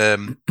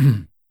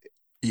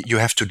 You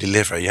have to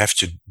deliver. You have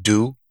to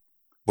do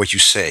what you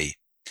say.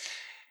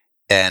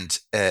 And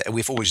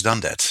we've always done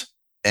that.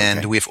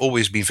 And we've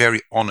always been very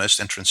honest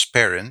and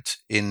transparent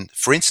in,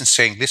 for instance,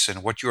 saying,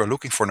 listen, what you are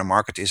looking for in the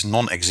market is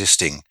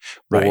non-existing,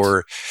 right,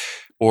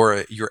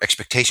 or your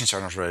expectations are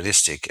not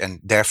realistic,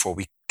 and therefore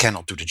we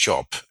cannot do the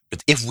job.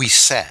 But if we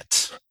said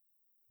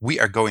we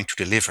are going to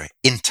deliver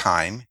in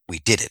time, we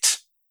did it.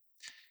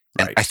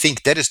 Right. And I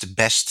think that is the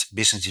best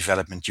business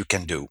development you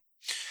can do.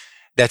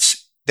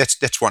 That's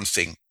one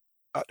thing.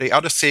 The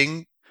other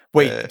thing.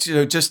 Wait,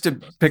 just to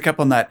pick up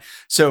on that.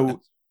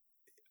 So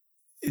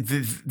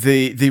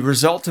the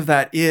result of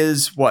that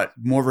is what?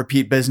 More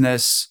repeat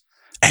business,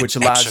 which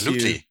allows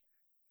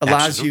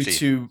you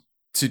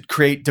to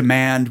create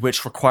demand,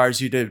 which requires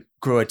you to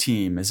grow a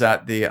team. Is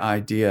that the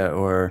idea?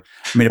 Or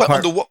I mean,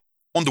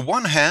 on the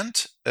one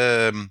hand,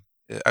 I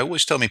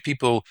always tell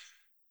people,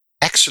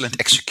 excellent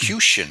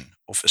execution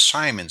of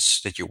assignments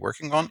that you're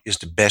working on is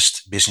the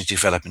best business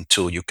development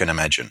tool you can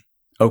imagine.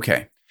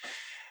 Okay.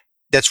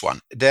 That's one.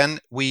 Then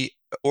we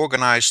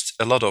organized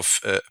a lot of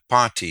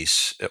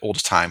parties all the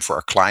time for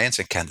our clients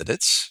and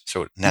candidates.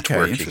 So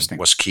networking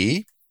was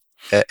key.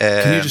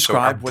 Can you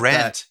describe so our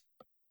brand?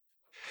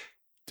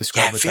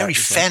 Describe what that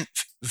is like.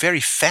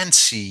 Very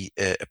fancy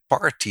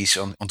parties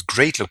on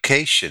great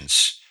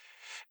locations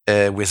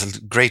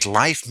with great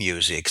live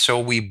music. So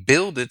we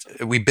built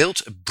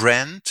a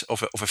brand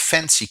of a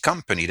fancy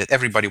company that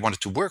everybody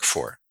wanted to work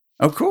for.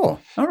 Oh, cool!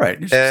 All right.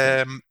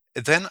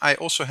 Then I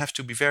also have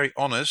to be very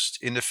honest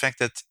in the fact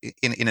that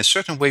in a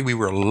certain way we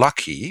were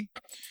lucky.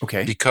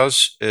 Okay.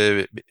 Because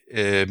the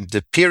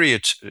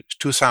period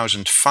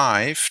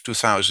 2005,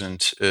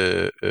 2000.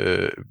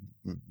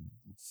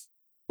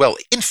 Well,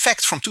 in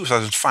fact, from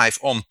 2005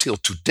 on till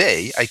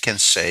today, I can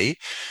say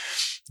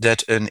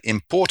that an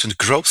important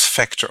growth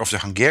factor of the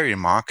Hungarian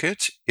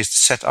market is the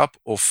setup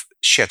of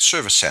shared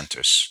service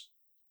centers.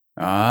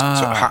 So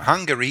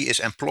Hungary is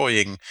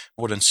employing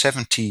more than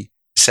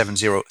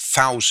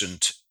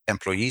 70,000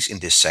 employees in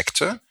this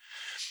sector.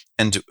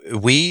 And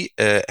we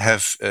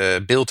have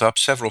built up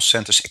several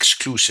centers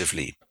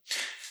exclusively.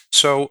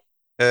 So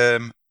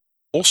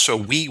also,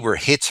 we were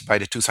hit by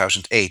the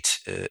 2008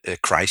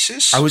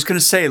 crisis. I was going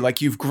to say,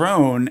 like, you've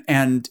grown,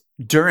 and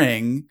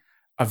during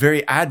a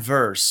very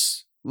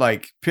adverse,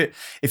 like,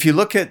 if you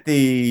look at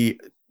the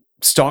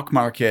stock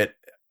market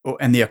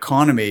and the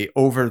economy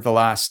over the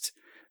last,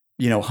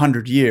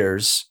 100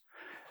 years,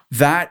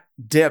 that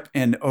dip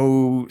in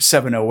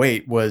 07,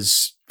 08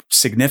 was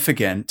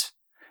significant.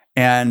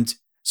 And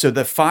so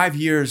the 5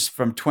 years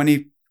from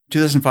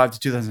 2005 to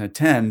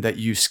 2010 that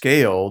you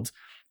scaled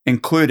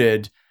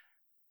included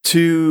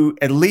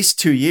at least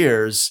 2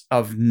 years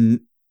of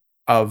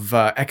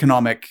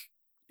economic,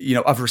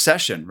 of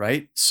recession,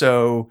 right?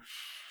 So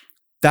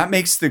that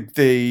makes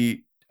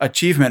the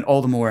achievement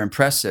all the more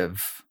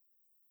impressive.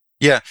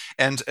 Yeah,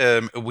 and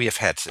we have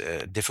had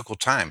difficult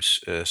times.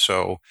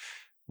 So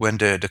when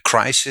the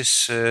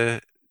crisis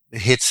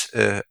hit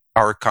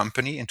our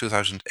company in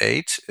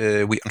 2008,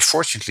 we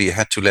unfortunately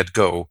had to let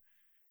go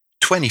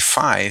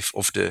 25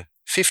 of the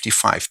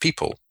 55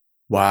 people.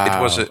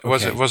 Wow! It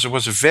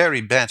was a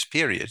very bad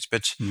period,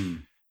 but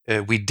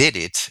we did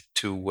it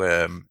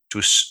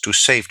to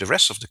save the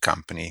rest of the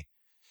company.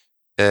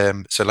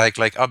 So like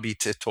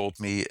Abid told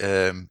me,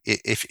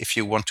 if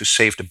you want to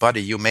save the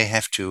body, you may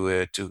have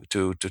to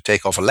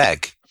take off a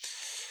leg.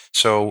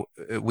 So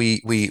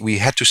we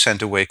had to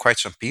send away quite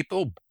some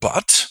people,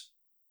 but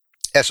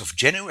as of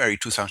January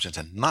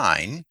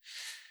 2009,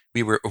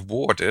 we were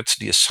awarded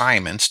the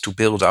assignment to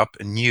build up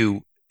a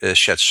new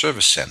shared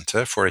service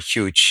center for a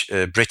huge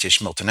British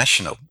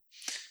multinational.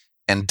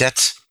 And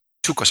that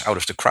took us out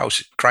of the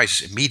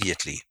crisis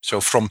immediately.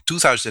 So from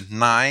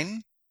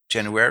 2009,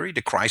 January,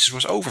 the crisis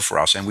was over for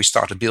us and we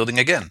started building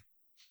again.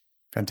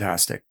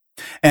 Fantastic.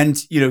 And,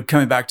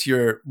 coming back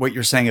to what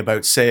you're saying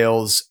about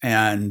sales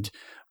and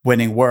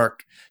winning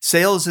work,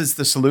 sales is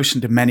the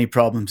solution to many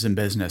problems in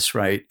business,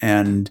 right?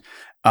 And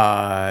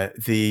not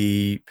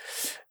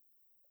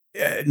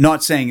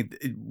saying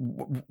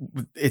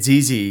it's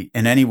easy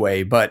in any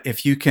way, but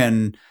if you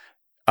can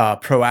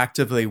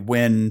proactively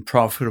win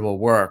profitable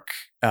work,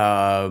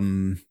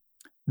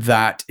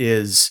 that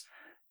is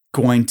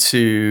going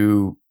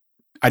to,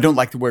 I don't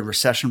like the word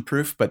recession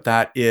proof, but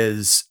that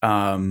is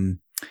going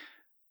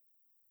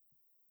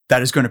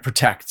to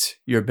protect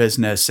your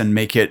business and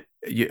make it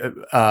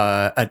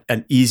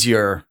an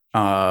easier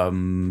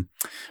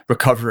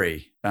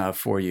recovery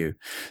for you. Yep.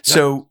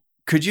 So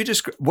could you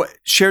describe what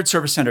shared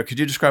service center? Could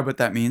you describe what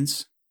that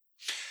means?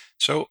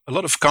 So a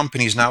lot of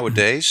companies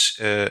nowadays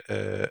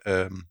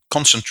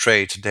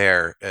concentrate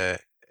their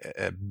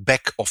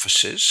back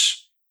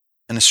offices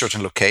in a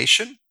certain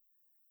location,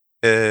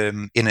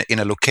 in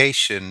a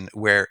location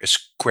where a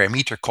square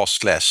meter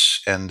costs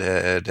less and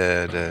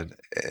the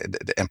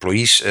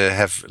employees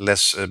have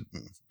less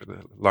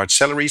large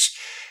salaries.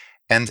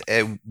 And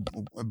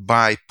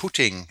by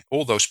putting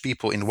all those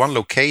people in one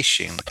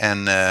location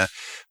and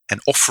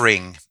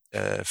offering,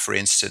 for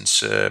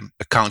instance,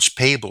 accounts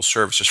payable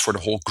services for the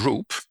whole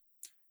group,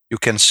 you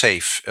can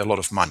save a lot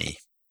of money.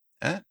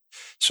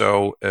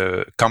 So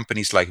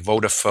companies like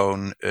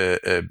Vodafone,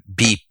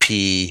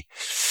 BP,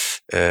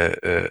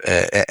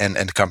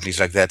 and companies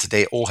like that,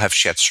 they all have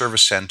shared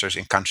service centers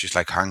in countries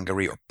like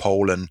Hungary or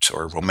Poland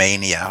or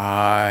Romania.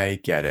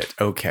 I get it.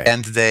 Okay.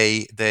 And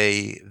they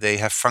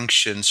have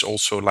functions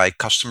also like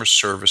customer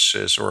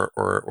services or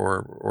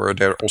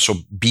they're also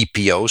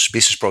BPOs,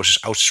 business process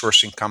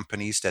outsourcing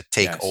companies that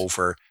take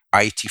over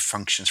IT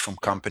functions from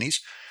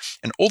companies.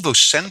 And all those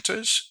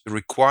centers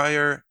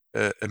require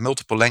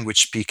multiple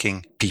language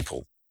speaking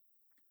people.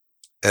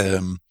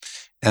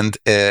 And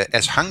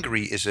as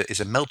Hungary is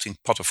a melting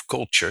pot of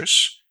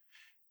cultures,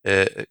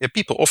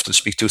 people often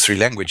speak 2-3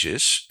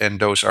 languages, and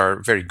those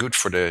are very good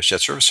for the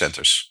shared service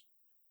centers.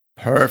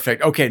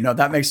 Perfect. Okay, no,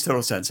 that makes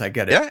total sense. I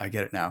get it. Yeah. I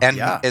get it now.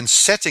 And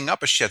setting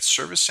up a shared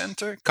service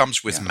center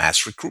comes with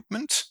mass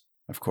recruitment.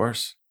 Of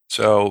course.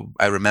 So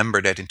I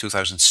remember that in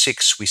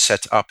 2006 we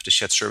set up the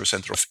shared service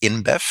center of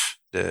InBev,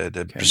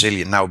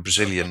 the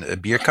Brazilian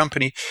beer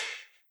company.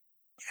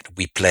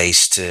 We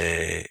placed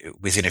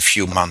within a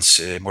few months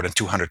more than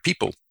 200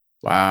 people.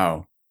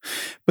 Wow.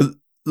 But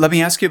let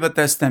me ask you about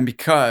this then,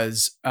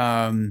 because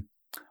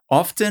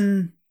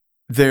often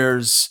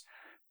there's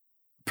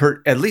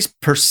at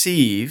least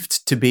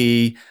perceived to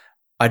be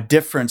a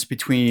difference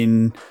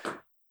between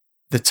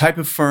the type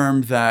of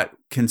firm that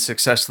can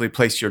successfully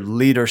place your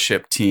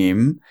leadership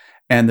team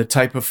and the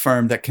type of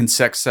firm that can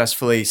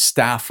successfully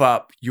staff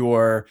up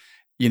your,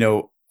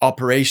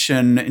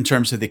 operation in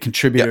terms of the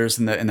contributors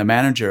and the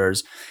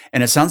managers.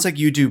 And it sounds like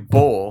you do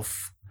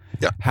both.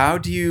 Yeah. How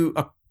do you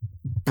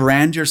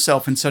brand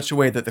yourself in such a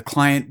way that the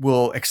client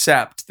will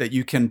accept that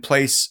you can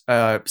place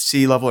a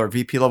C-level or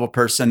VP level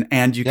person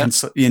and you can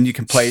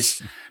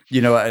place,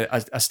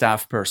 a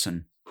staff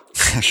person?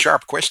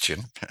 Sharp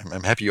question.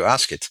 I'm happy you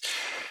ask it.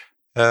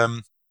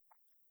 The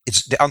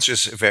answer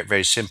is very,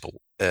 very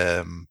simple.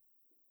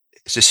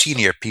 The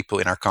senior people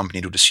in our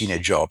company do the senior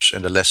jobs,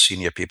 and the less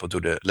senior people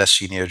do the less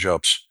senior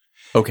jobs.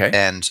 Okay.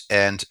 And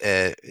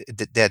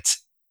that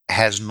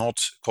has not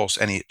caused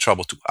any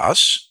trouble to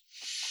us.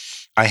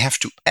 I have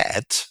to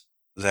add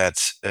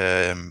that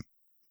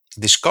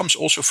this comes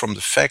also from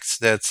the fact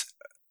that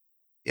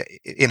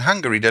in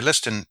Hungary there are less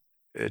than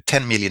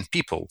 10 million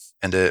people,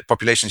 and the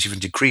population is even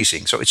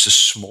decreasing. So it's a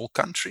small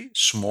country,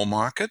 small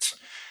market.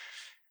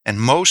 And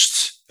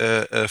most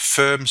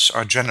firms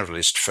are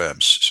generalist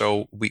firms.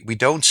 So we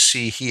don't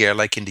see here,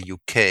 like in the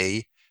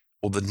UK,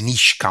 all the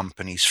niche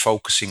companies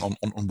focusing on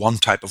one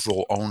type of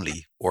role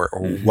only or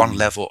one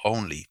level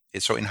only.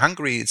 So in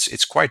Hungary,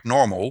 it's quite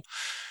normal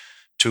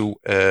to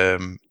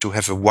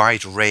have a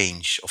wide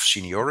range of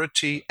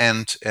seniority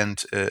and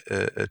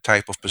a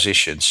type of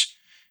positions.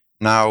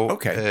 Now,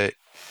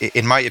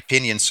 in my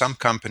opinion, some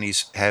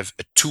companies have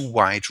a too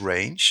wide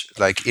range.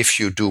 Like if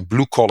you do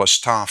blue collar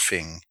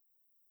staffing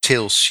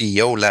till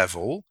CEO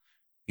level,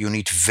 you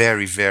need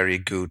very, very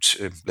good,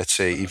 let's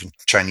say even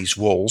Chinese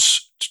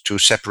walls to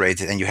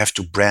separate it, and you have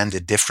to brand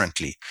it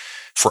differently.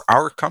 For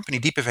our company,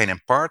 Diepeveen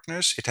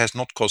Partners, it has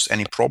not caused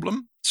any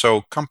problem.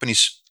 So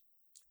companies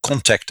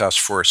contact us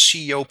for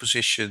CEO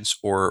positions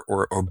or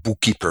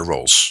bookkeeper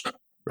roles.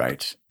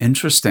 Right.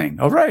 Interesting.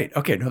 All right.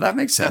 Okay. No, that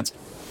makes sense.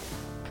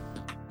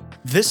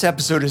 This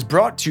episode is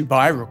brought to you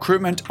by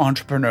Recruitment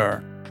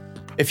Entrepreneur.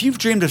 If you've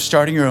dreamed of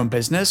starting your own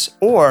business,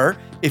 or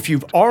if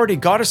you've already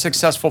got a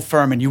successful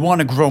firm and you want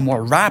to grow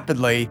more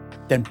rapidly,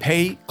 then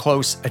pay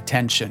close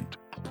attention.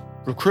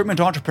 Recruitment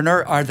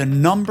Entrepreneur are the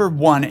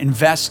 #1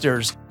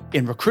 investors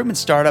in recruitment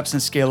startups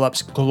and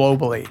scale-ups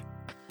globally.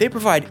 They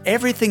provide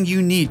everything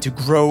you need to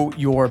grow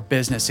your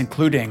business,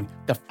 including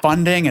the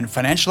funding and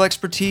financial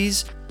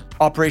expertise,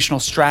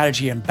 operational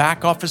strategy and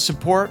back office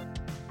support,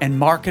 and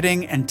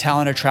marketing and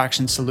talent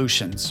attraction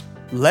solutions.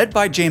 Led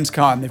by James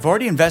Kahn, they've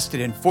already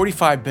invested in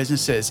 45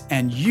 businesses,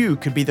 and you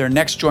could be their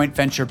next joint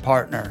venture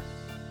partner.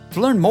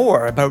 To learn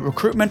more about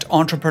Recruitment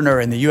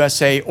Entrepreneur in the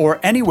USA or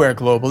anywhere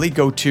globally,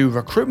 go to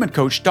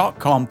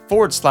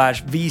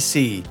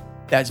recruitmentcoach.com/VC.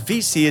 That's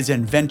VC as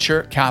in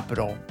venture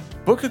capital.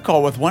 Book a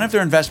call with one of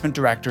their investment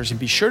directors and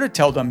be sure to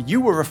tell them you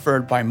were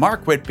referred by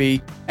Mark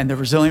Whitby and the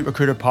Resilient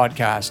Recruiter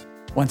podcast.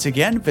 Once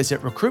again,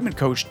 visit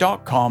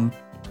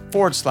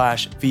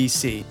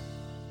recruitmentcoach.com/VC.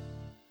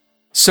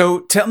 So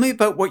tell me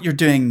about what you're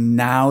doing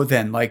now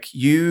then. Like,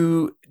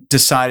 you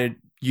decided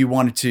you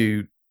wanted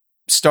to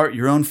start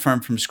your own firm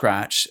from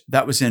scratch.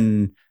 That was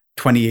in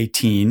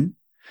 2018.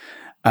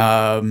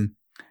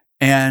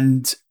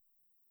 And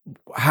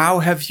how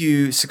have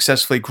you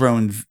successfully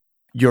grown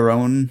your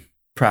own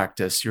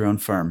practice, your own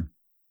firm?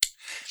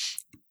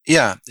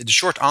 Yeah, the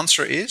short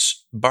answer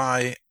is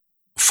by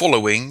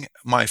following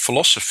my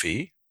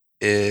philosophy,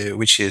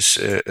 which is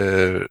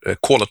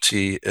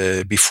quality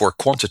before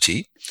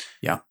quantity.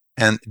 Yeah.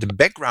 And the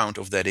background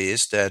of that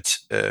is that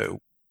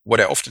what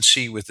I often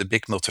see with the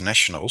big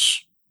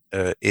multinationals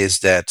is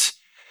that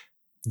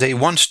they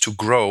want to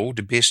grow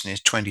the business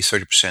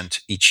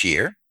 20-30% each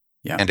year.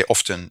 Yeah. And they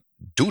often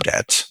do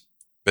that.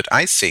 But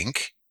I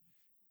think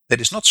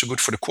that is not so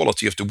good for the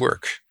quality of the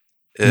work,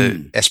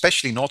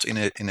 especially not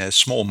in a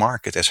small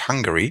market as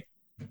Hungary,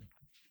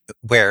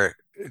 where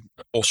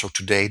also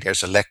today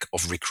there's a lack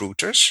of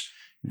recruiters.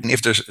 And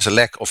if there's a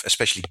lack of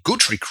especially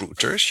good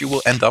recruiters, you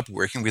will end up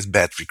working with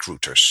bad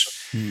recruiters.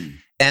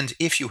 And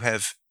if you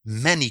have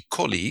many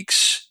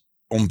colleagues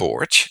on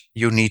board,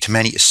 you need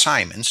many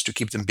assignments to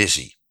keep them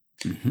busy.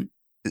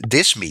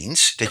 This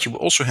means that you will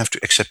also have to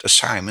accept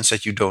assignments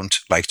that you don't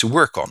like to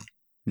work on.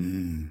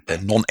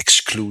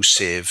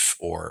 Non-exclusive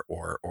or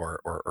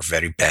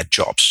very bad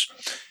jobs.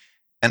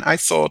 And I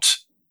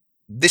thought,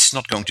 this is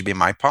not going to be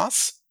my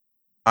path.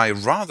 I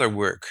rather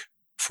work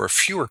for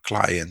fewer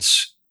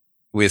clients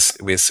with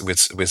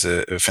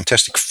a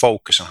fantastic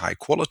focus on high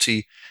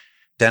quality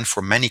than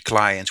for many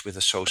clients with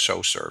a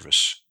so-so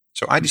service.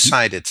 So I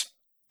decided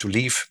to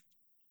leave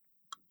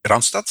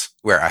Randstad,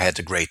 where I had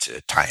a great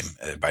time,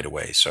 by the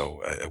way.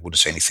 So I wouldn't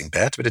say anything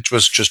bad, but it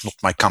was just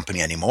not my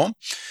company anymore.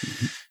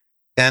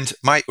 And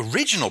my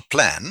original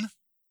plan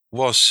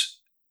was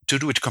to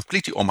do it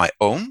completely on my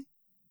own,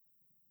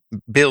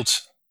 build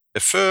a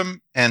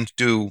firm and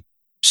do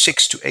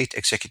 6 to 8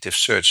 executive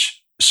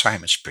search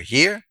assignments per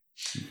year.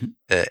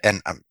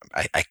 And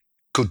I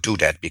could do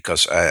that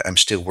because I'm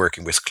still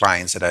working with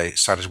clients that I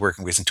started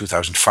working with in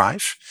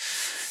 2005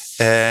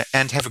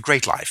 and have a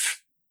great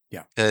life.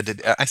 Yeah.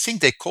 I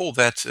think they call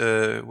that,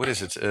 what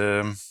is it?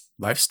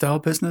 Lifestyle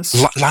business?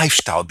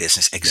 Lifestyle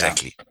business,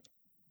 exactly. Yeah.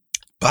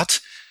 But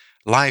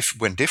life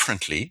went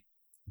differently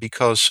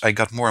because I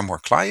got more and more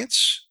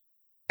clients,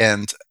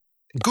 and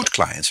good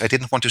clients I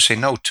didn't want to say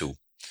no to.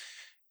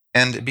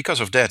 And because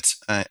of that,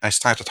 I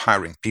started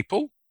hiring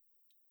people.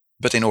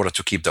 But in order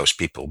to keep those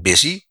people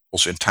busy,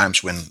 also in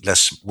times when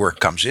less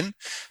work comes in,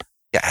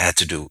 I had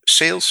to do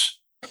sales.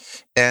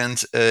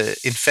 And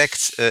in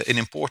fact, an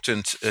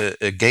important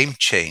game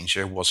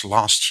changer was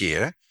last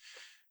year,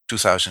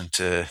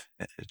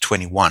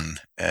 2021,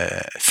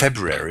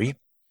 February,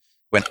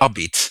 when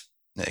Abid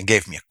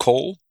gave me a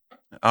call.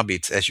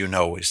 Abid, as you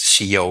know, is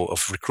the CEO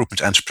of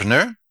Recruitment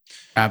Entrepreneur.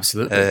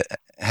 Absolutely.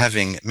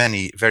 Having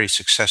many very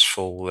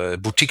successful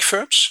boutique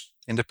firms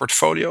in the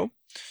portfolio.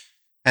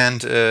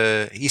 And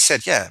he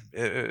said,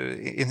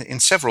 in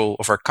several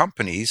of our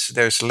companies,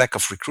 there's a lack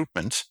of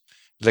recruitment,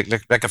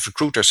 lack of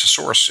recruiters,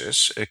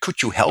 sources.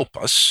 Could you help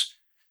us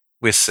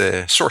with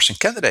sourcing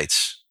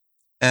candidates?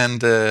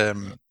 And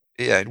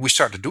we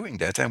started doing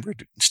that, and we're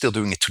still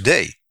doing it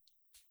today.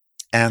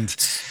 And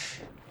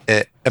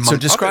so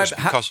describe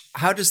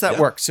how does that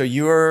work? So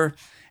you're,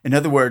 in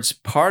other words,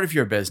 part of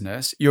your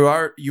business, you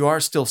are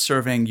still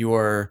serving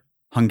your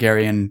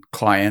Hungarian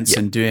clients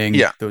and doing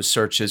those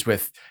searches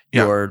with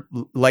your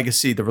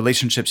legacy, the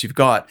relationships you've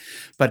got.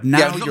 But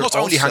now you're not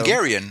only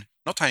Hungarian,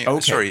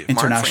 sorry, international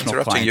Mark, for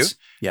interrupting clients. you.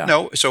 Yeah.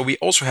 No, so we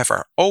also have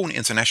our own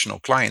international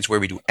clients where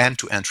we do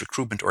end-to-end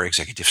recruitment or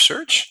executive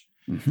search.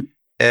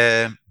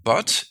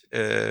 But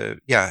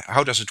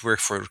how does it work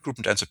for a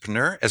recruitment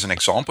entrepreneur? As an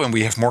example, and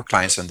we have more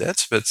clients than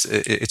that, but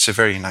it's a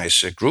very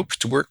nice group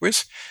to work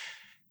with.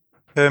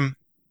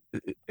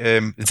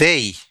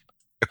 They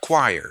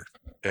acquire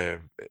a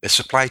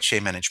supply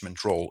chain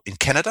management role in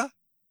Canada.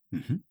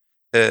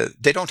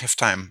 They don't have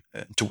time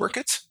to work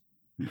it.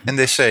 And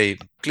they say,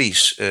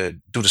 please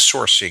do the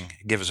sourcing,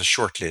 give us a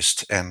short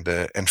list, and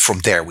from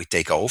there we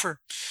take over.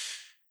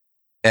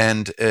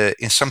 And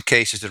in some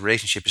cases, the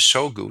relationship is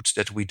so good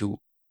that we do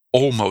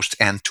almost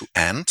end to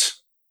end.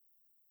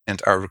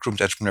 And our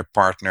recruitment entrepreneur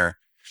partner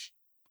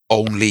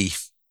only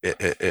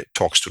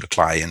talks to the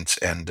client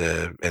and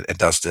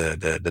does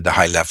the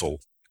high level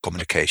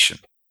communication.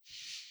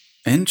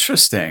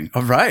 Interesting.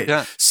 All right.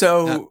 Yeah.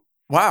 So,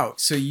 wow.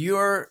 So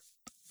you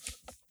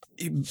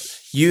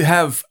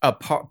have a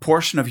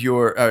portion of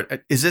your,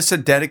 is this a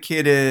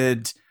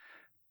dedicated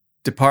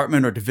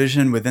department or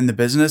division within the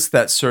business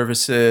that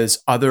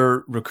services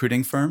other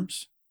recruiting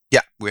firms?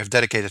 Yeah, we have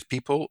dedicated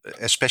people,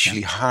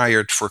 especially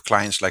hired for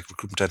clients like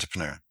Recruitment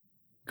Entrepreneur.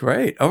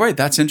 Great. All right.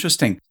 That's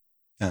interesting.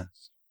 Yeah.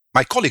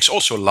 My colleagues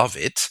also love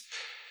it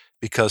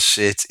because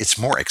it's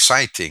more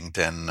exciting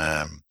than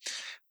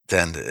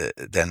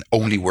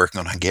only working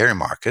on Hungarian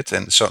market.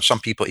 And so some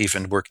people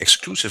even work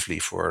exclusively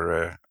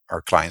for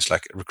our clients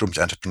like Recruitment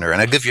Entrepreneur.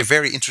 And I'll give you a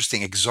very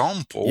interesting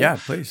example,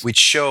 please, which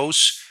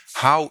shows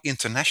how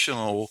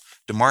international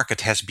the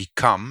market has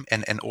become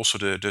and also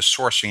the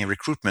sourcing and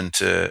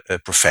recruitment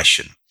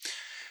profession.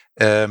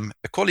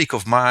 A colleague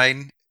of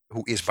mine,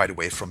 who is, by the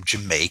way, from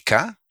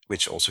Jamaica,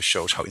 which also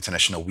shows how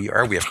international we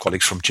are. We have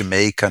colleagues from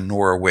Jamaica,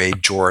 Norway,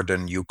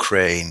 Jordan,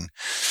 Ukraine,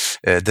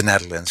 the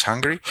Netherlands,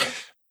 Hungary.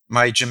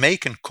 My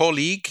Jamaican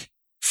colleague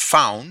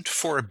found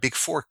for a Big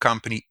Four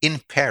company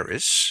in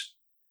Paris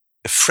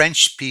a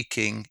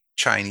French-speaking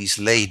Chinese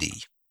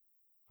lady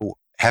who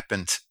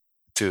happened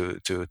to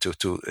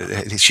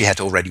she had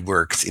already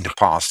worked in the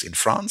past in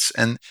France,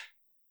 and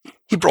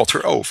he brought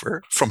her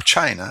over from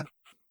China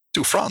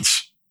to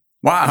France.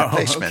 Wow.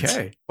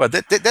 Okay. Well,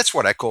 that's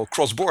what I call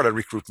cross-border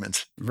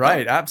recruitment.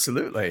 Right.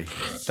 Absolutely.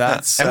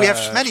 That's and we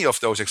have many of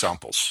those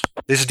examples.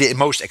 This is the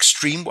most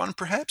extreme one,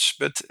 perhaps,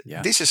 but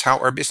this is how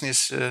our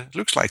business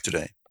looks like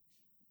today.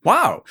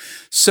 Wow.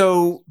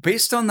 So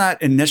based on that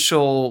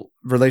initial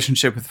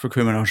relationship with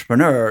Recruitment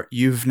Entrepreneur,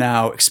 you've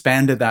now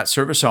expanded that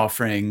service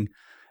offering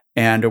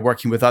and are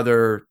working with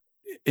other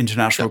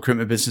international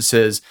recruitment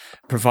businesses,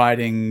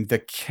 providing the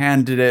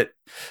candidate.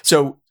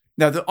 So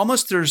now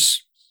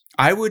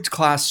I would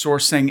class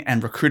sourcing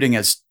and recruiting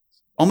as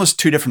almost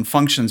two different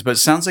functions, but it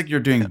sounds like you're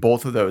doing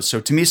both of those. So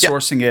to me,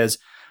 sourcing is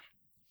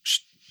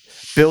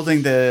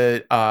building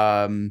doing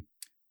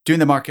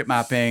the market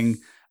mapping,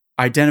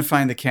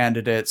 identifying the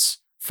candidates,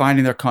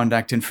 finding their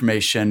contact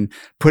information,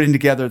 putting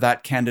together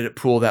that candidate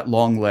pool, that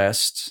long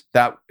list.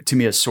 That to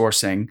me is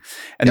sourcing.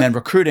 And then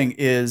recruiting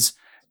is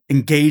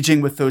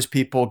engaging with those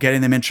people,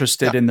 getting them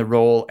interested in the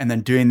role, and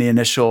then doing the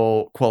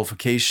initial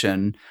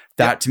qualification.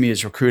 That to me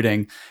is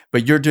recruiting.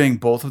 But you're doing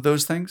both of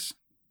those things?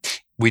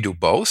 We do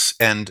both.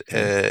 And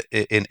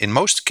in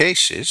most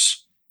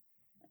cases,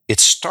 it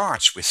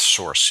starts with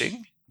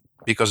sourcing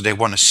because they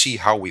want to see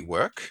how we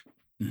work.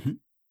 Mm-hmm.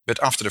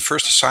 But after the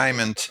first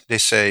assignment, they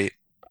say,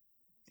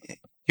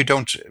 you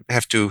don't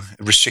have to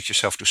restrict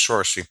yourself to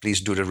sourcing.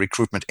 Please do the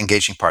recruitment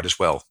engaging part as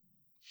well.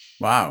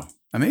 Wow.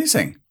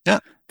 Amazing. Yeah.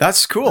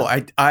 That's cool.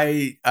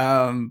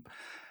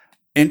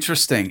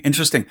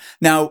 Interesting.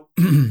 Now,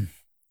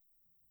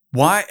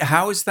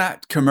 how is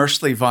that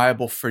commercially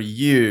viable for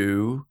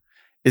you?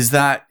 Is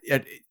that,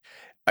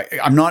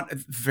 I'm not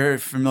very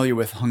familiar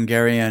with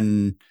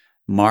Hungarian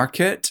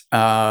market.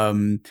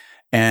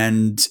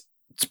 And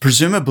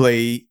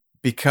presumably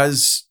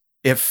because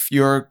if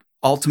your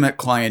ultimate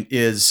client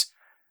is,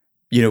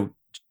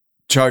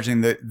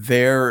 charging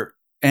their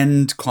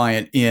end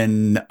client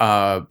in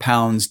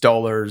pounds,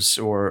 dollars,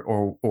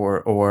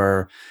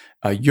 or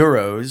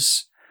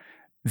euros,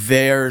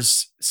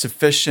 there's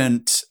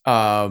sufficient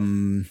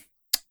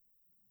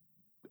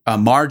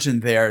margin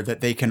there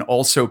that they can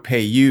also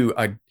pay you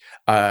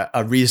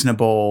a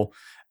reasonable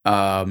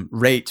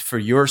rate for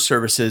your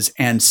services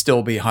and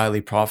still be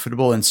highly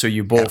profitable, and so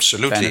you both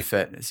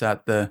benefit. Is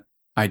that the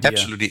idea?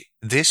 Absolutely.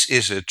 This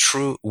is a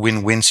true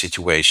win-win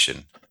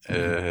situation.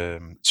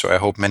 So I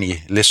hope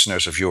many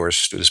listeners of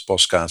yours to this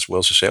podcast will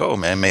also say, "Oh,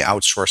 man, may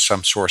outsource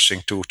some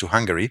sourcing to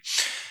Hungary,"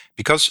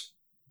 because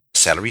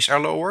salaries are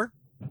lower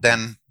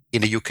than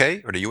in the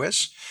UK or the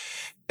US.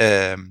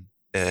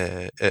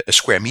 A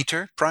square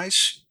meter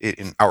price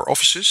in our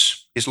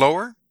offices is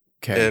lower.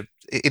 Okay.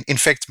 In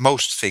fact,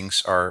 most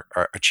things are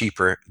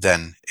cheaper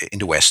than in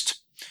the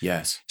West.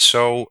 Yes.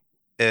 So,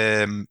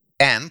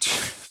 and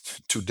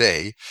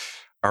today,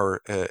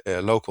 our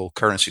local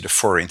currency, the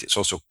forint, is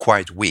also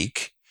quite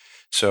weak.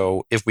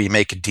 So if we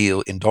make a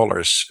deal in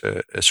dollars,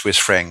 Swiss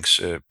francs,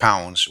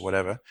 pounds,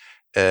 whatever,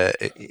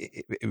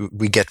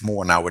 we get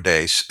more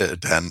nowadays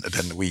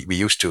than we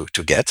used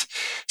to get.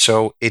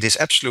 So it is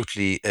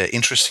absolutely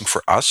interesting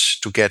for us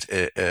to get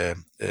a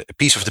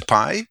piece of the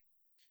pie,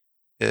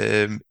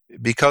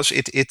 because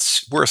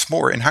it's worth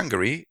more in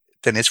Hungary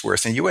than it's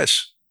worth in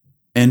US.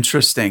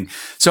 Interesting.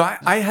 So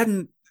I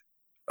hadn't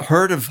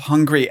heard of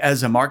Hungary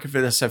as a market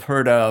for this. I've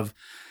heard of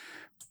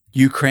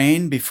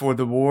Ukraine before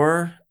the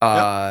war,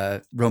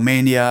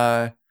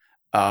 Romania,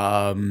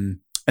 and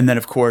then,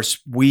 of course,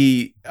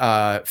 we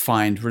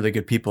find really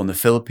good people in the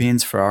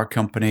Philippines for our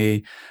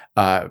company.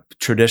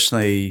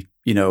 Traditionally,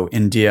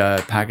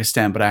 India,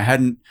 Pakistan, but I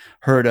hadn't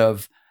heard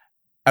of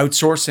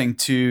outsourcing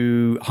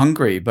to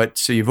Hungary. But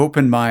so you've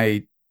opened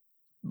my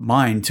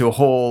mind to a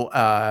whole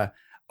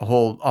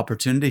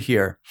opportunity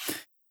here.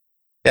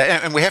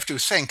 Yeah, and we have to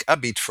thank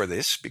Abid for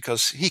this,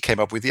 because he came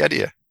up with the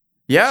idea.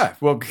 Yeah,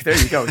 well, there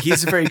you go.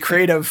 He's a very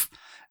creative,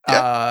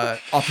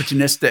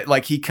 opportunistic.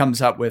 Like, he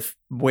comes up with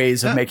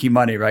ways of making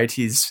money, right?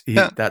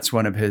 That's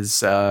one of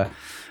his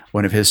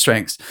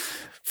strengths.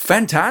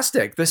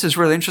 Fantastic. This is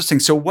really interesting.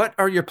 So, what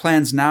are your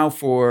plans now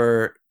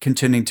for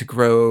continuing to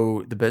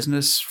grow the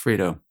business,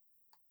 Frido?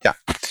 Yeah.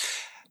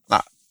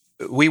 Now,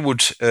 we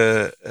would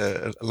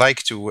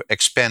like to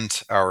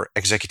expand our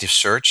executive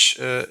search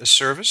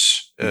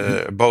service,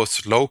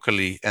 both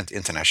locally and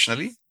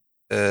internationally.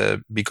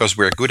 Because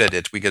we're good at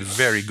it, we get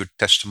very good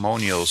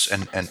testimonials,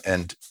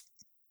 and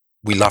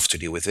we love to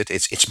deal with it.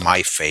 It's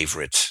my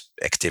favorite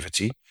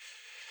activity.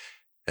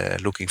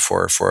 Looking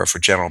for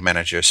general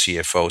managers,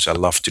 CFOs, I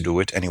love to do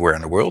it anywhere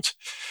in the world.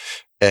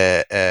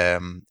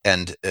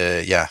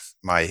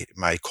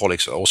 My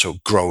colleagues are also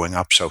growing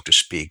up, so to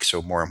speak.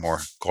 So more and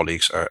more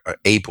colleagues are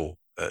able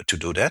to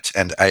do that.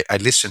 And I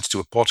listened to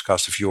a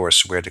podcast of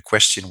yours where the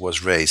question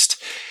was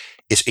raised: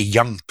 is a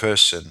young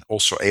person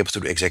also able to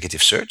do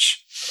executive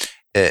search?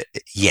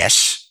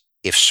 Yes,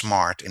 if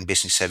smart and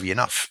business savvy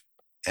enough.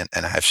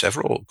 And I have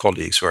several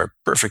colleagues who are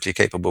perfectly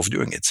capable of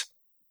doing it.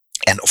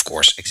 And of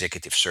course,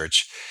 executive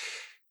search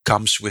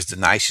comes with the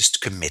nicest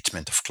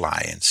commitment of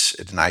clients,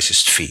 the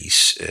nicest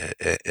fees.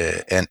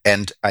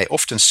 And I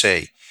often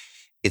say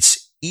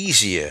it's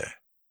easier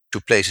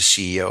to place a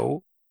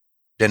CEO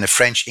than a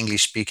French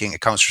English speaking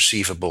accounts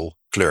receivable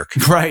clerk.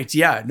 Right.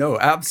 Yeah. No,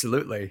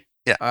 absolutely.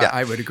 Yeah.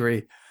 I would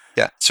agree.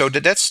 Yeah, so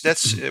that's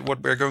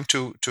what we're going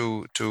to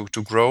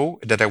grow.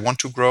 That I want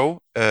to grow,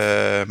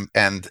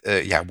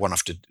 one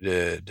of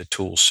the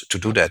tools to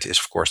do that is,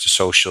 of course, the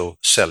social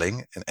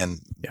selling, and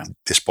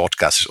this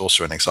podcast is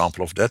also an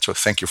example of that. So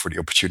thank you for the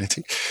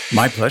opportunity.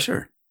 My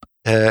pleasure.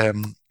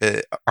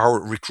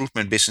 Our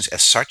recruitment business,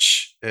 as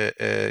such,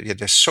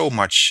 there's so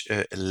much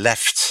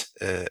left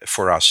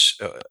for us,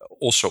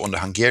 also on the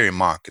Hungarian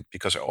market,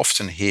 because I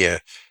often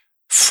hear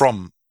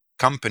from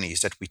companies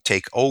that we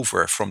take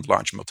over from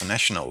large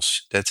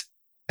multinationals that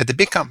at the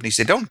big companies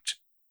they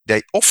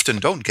often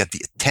don't get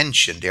the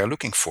attention they are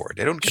looking for.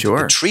 They don't get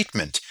the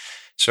treatment.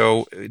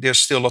 So there's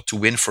still a lot to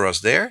win for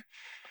us there.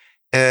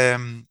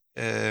 The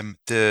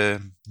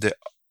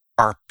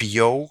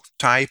RPO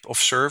type of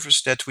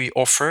service that we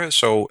offer.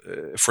 So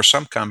for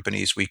some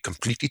companies we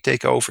completely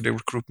take over the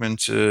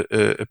recruitment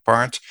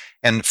part,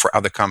 and for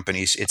other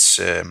companies it's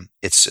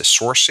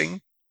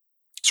sourcing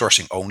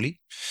only.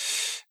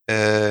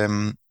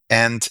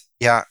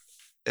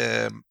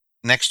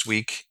 Next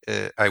week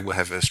I will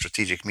have a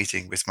strategic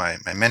meeting with my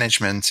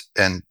management,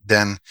 and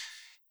then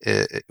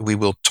we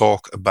will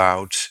talk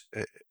about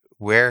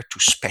where to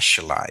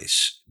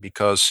specialize,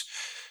 because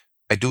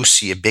I do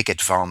see a big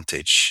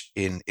advantage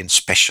in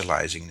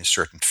specializing in a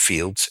certain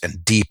field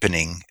and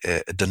deepening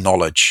the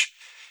knowledge.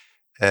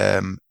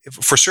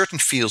 For certain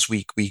fields,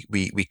 we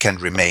can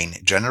remain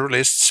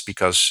generalists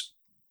because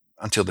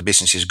until the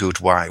business is good,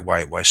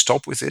 why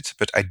stop with it?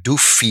 But I do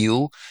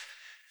feel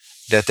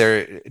that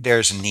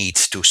there's a need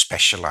to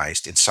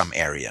specialize in some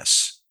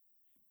areas.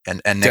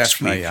 And next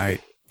Definitely,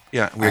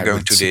 week, we're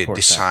going to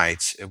decide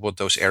what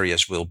those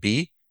areas will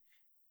be.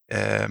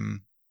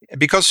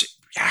 Because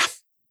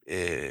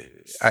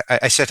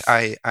I said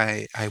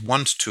I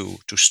want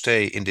to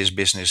stay in this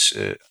business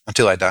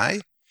until I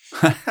die,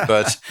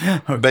 but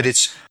Okay. but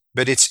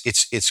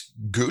it's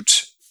good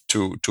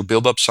to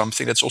build up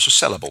something that's also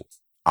sellable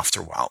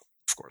after a while,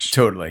 of course.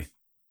 Totally,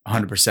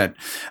 100%.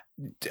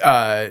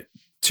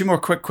 Two more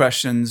quick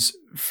questions,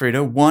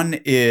 Frido.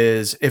 One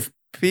is, if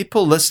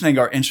people listening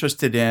are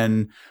interested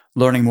in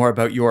learning more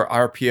about your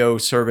RPO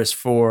service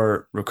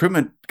for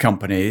recruitment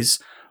companies,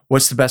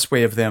 what's the best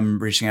way of them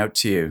reaching out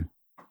to you?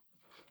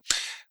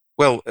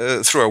 Well,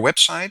 through our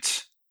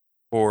website,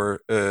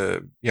 or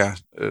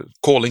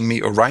calling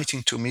me or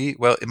writing to me.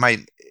 Well,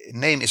 my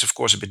name is, of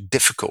course, a bit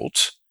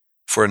difficult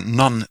for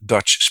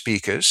non-Dutch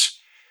speakers,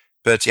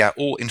 but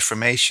all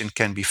information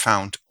can be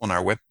found on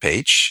our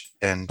webpage.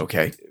 And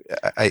okay,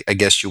 I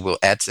guess you will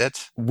add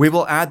that. We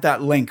will add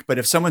that link, but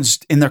if someone's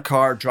in their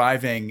car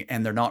driving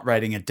and they're not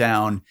writing it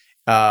down,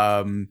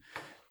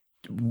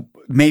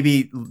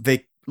 maybe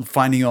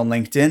finding you on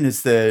LinkedIn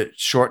is the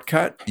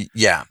shortcut.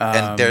 Yeah,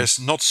 and there's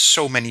not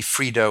so many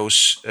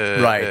Fridos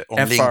on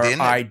LinkedIn.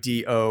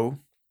 Frido.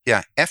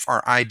 Yeah,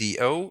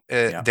 Frido.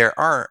 There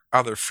are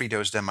other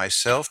Fridos than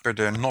myself, but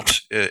they're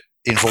not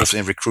involved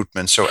in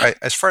recruitment. So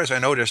as far as I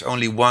know, there's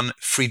only one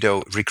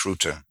Frido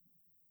recruiter.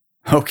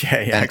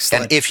 Okay,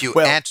 excellent. And if you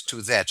add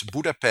to that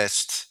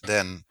Budapest,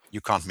 then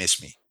you can't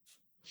miss me.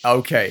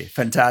 Okay,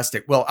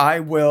 fantastic. Well, I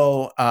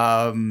will.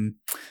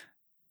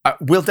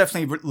 We'll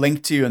definitely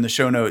link to you in the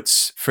show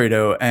notes,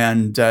 Frido.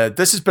 And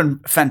this has been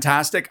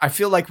fantastic. I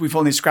feel like we've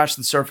only scratched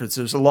the surface.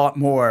 There's a lot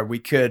more we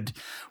could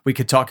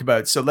talk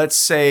about. So let's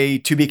say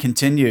to be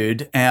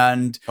continued.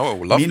 And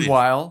lovely.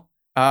 Meanwhile,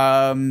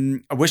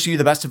 wishing you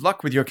the best of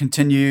luck with your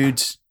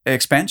continued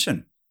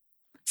expansion.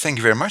 Thank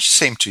you very much.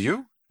 Same to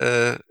you.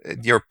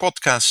 Your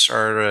podcasts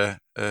are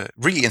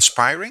really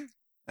inspiring.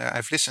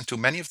 I've listened to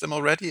many of them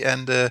already,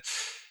 and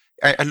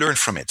I learned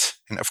from it.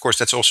 And of course,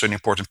 that's also an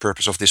important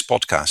purpose of this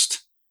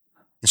podcast.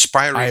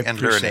 Inspiring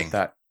and learning.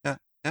 That. Yeah.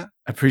 I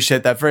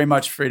appreciate that very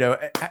much, Frido.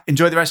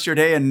 Enjoy the rest of your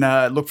day and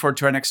look forward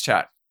to our next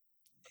chat.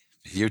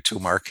 You too,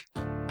 Mark.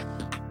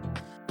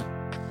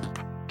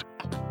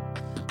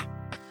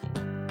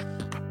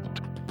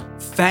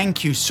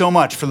 Thank you so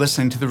much for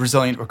listening to The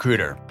Resilient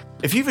Recruiter.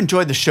 If you've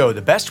enjoyed the show,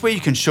 the best way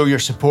you can show your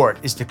support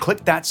is to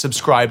click that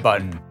subscribe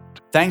button.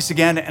 Thanks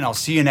again, and I'll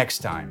see you next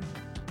time.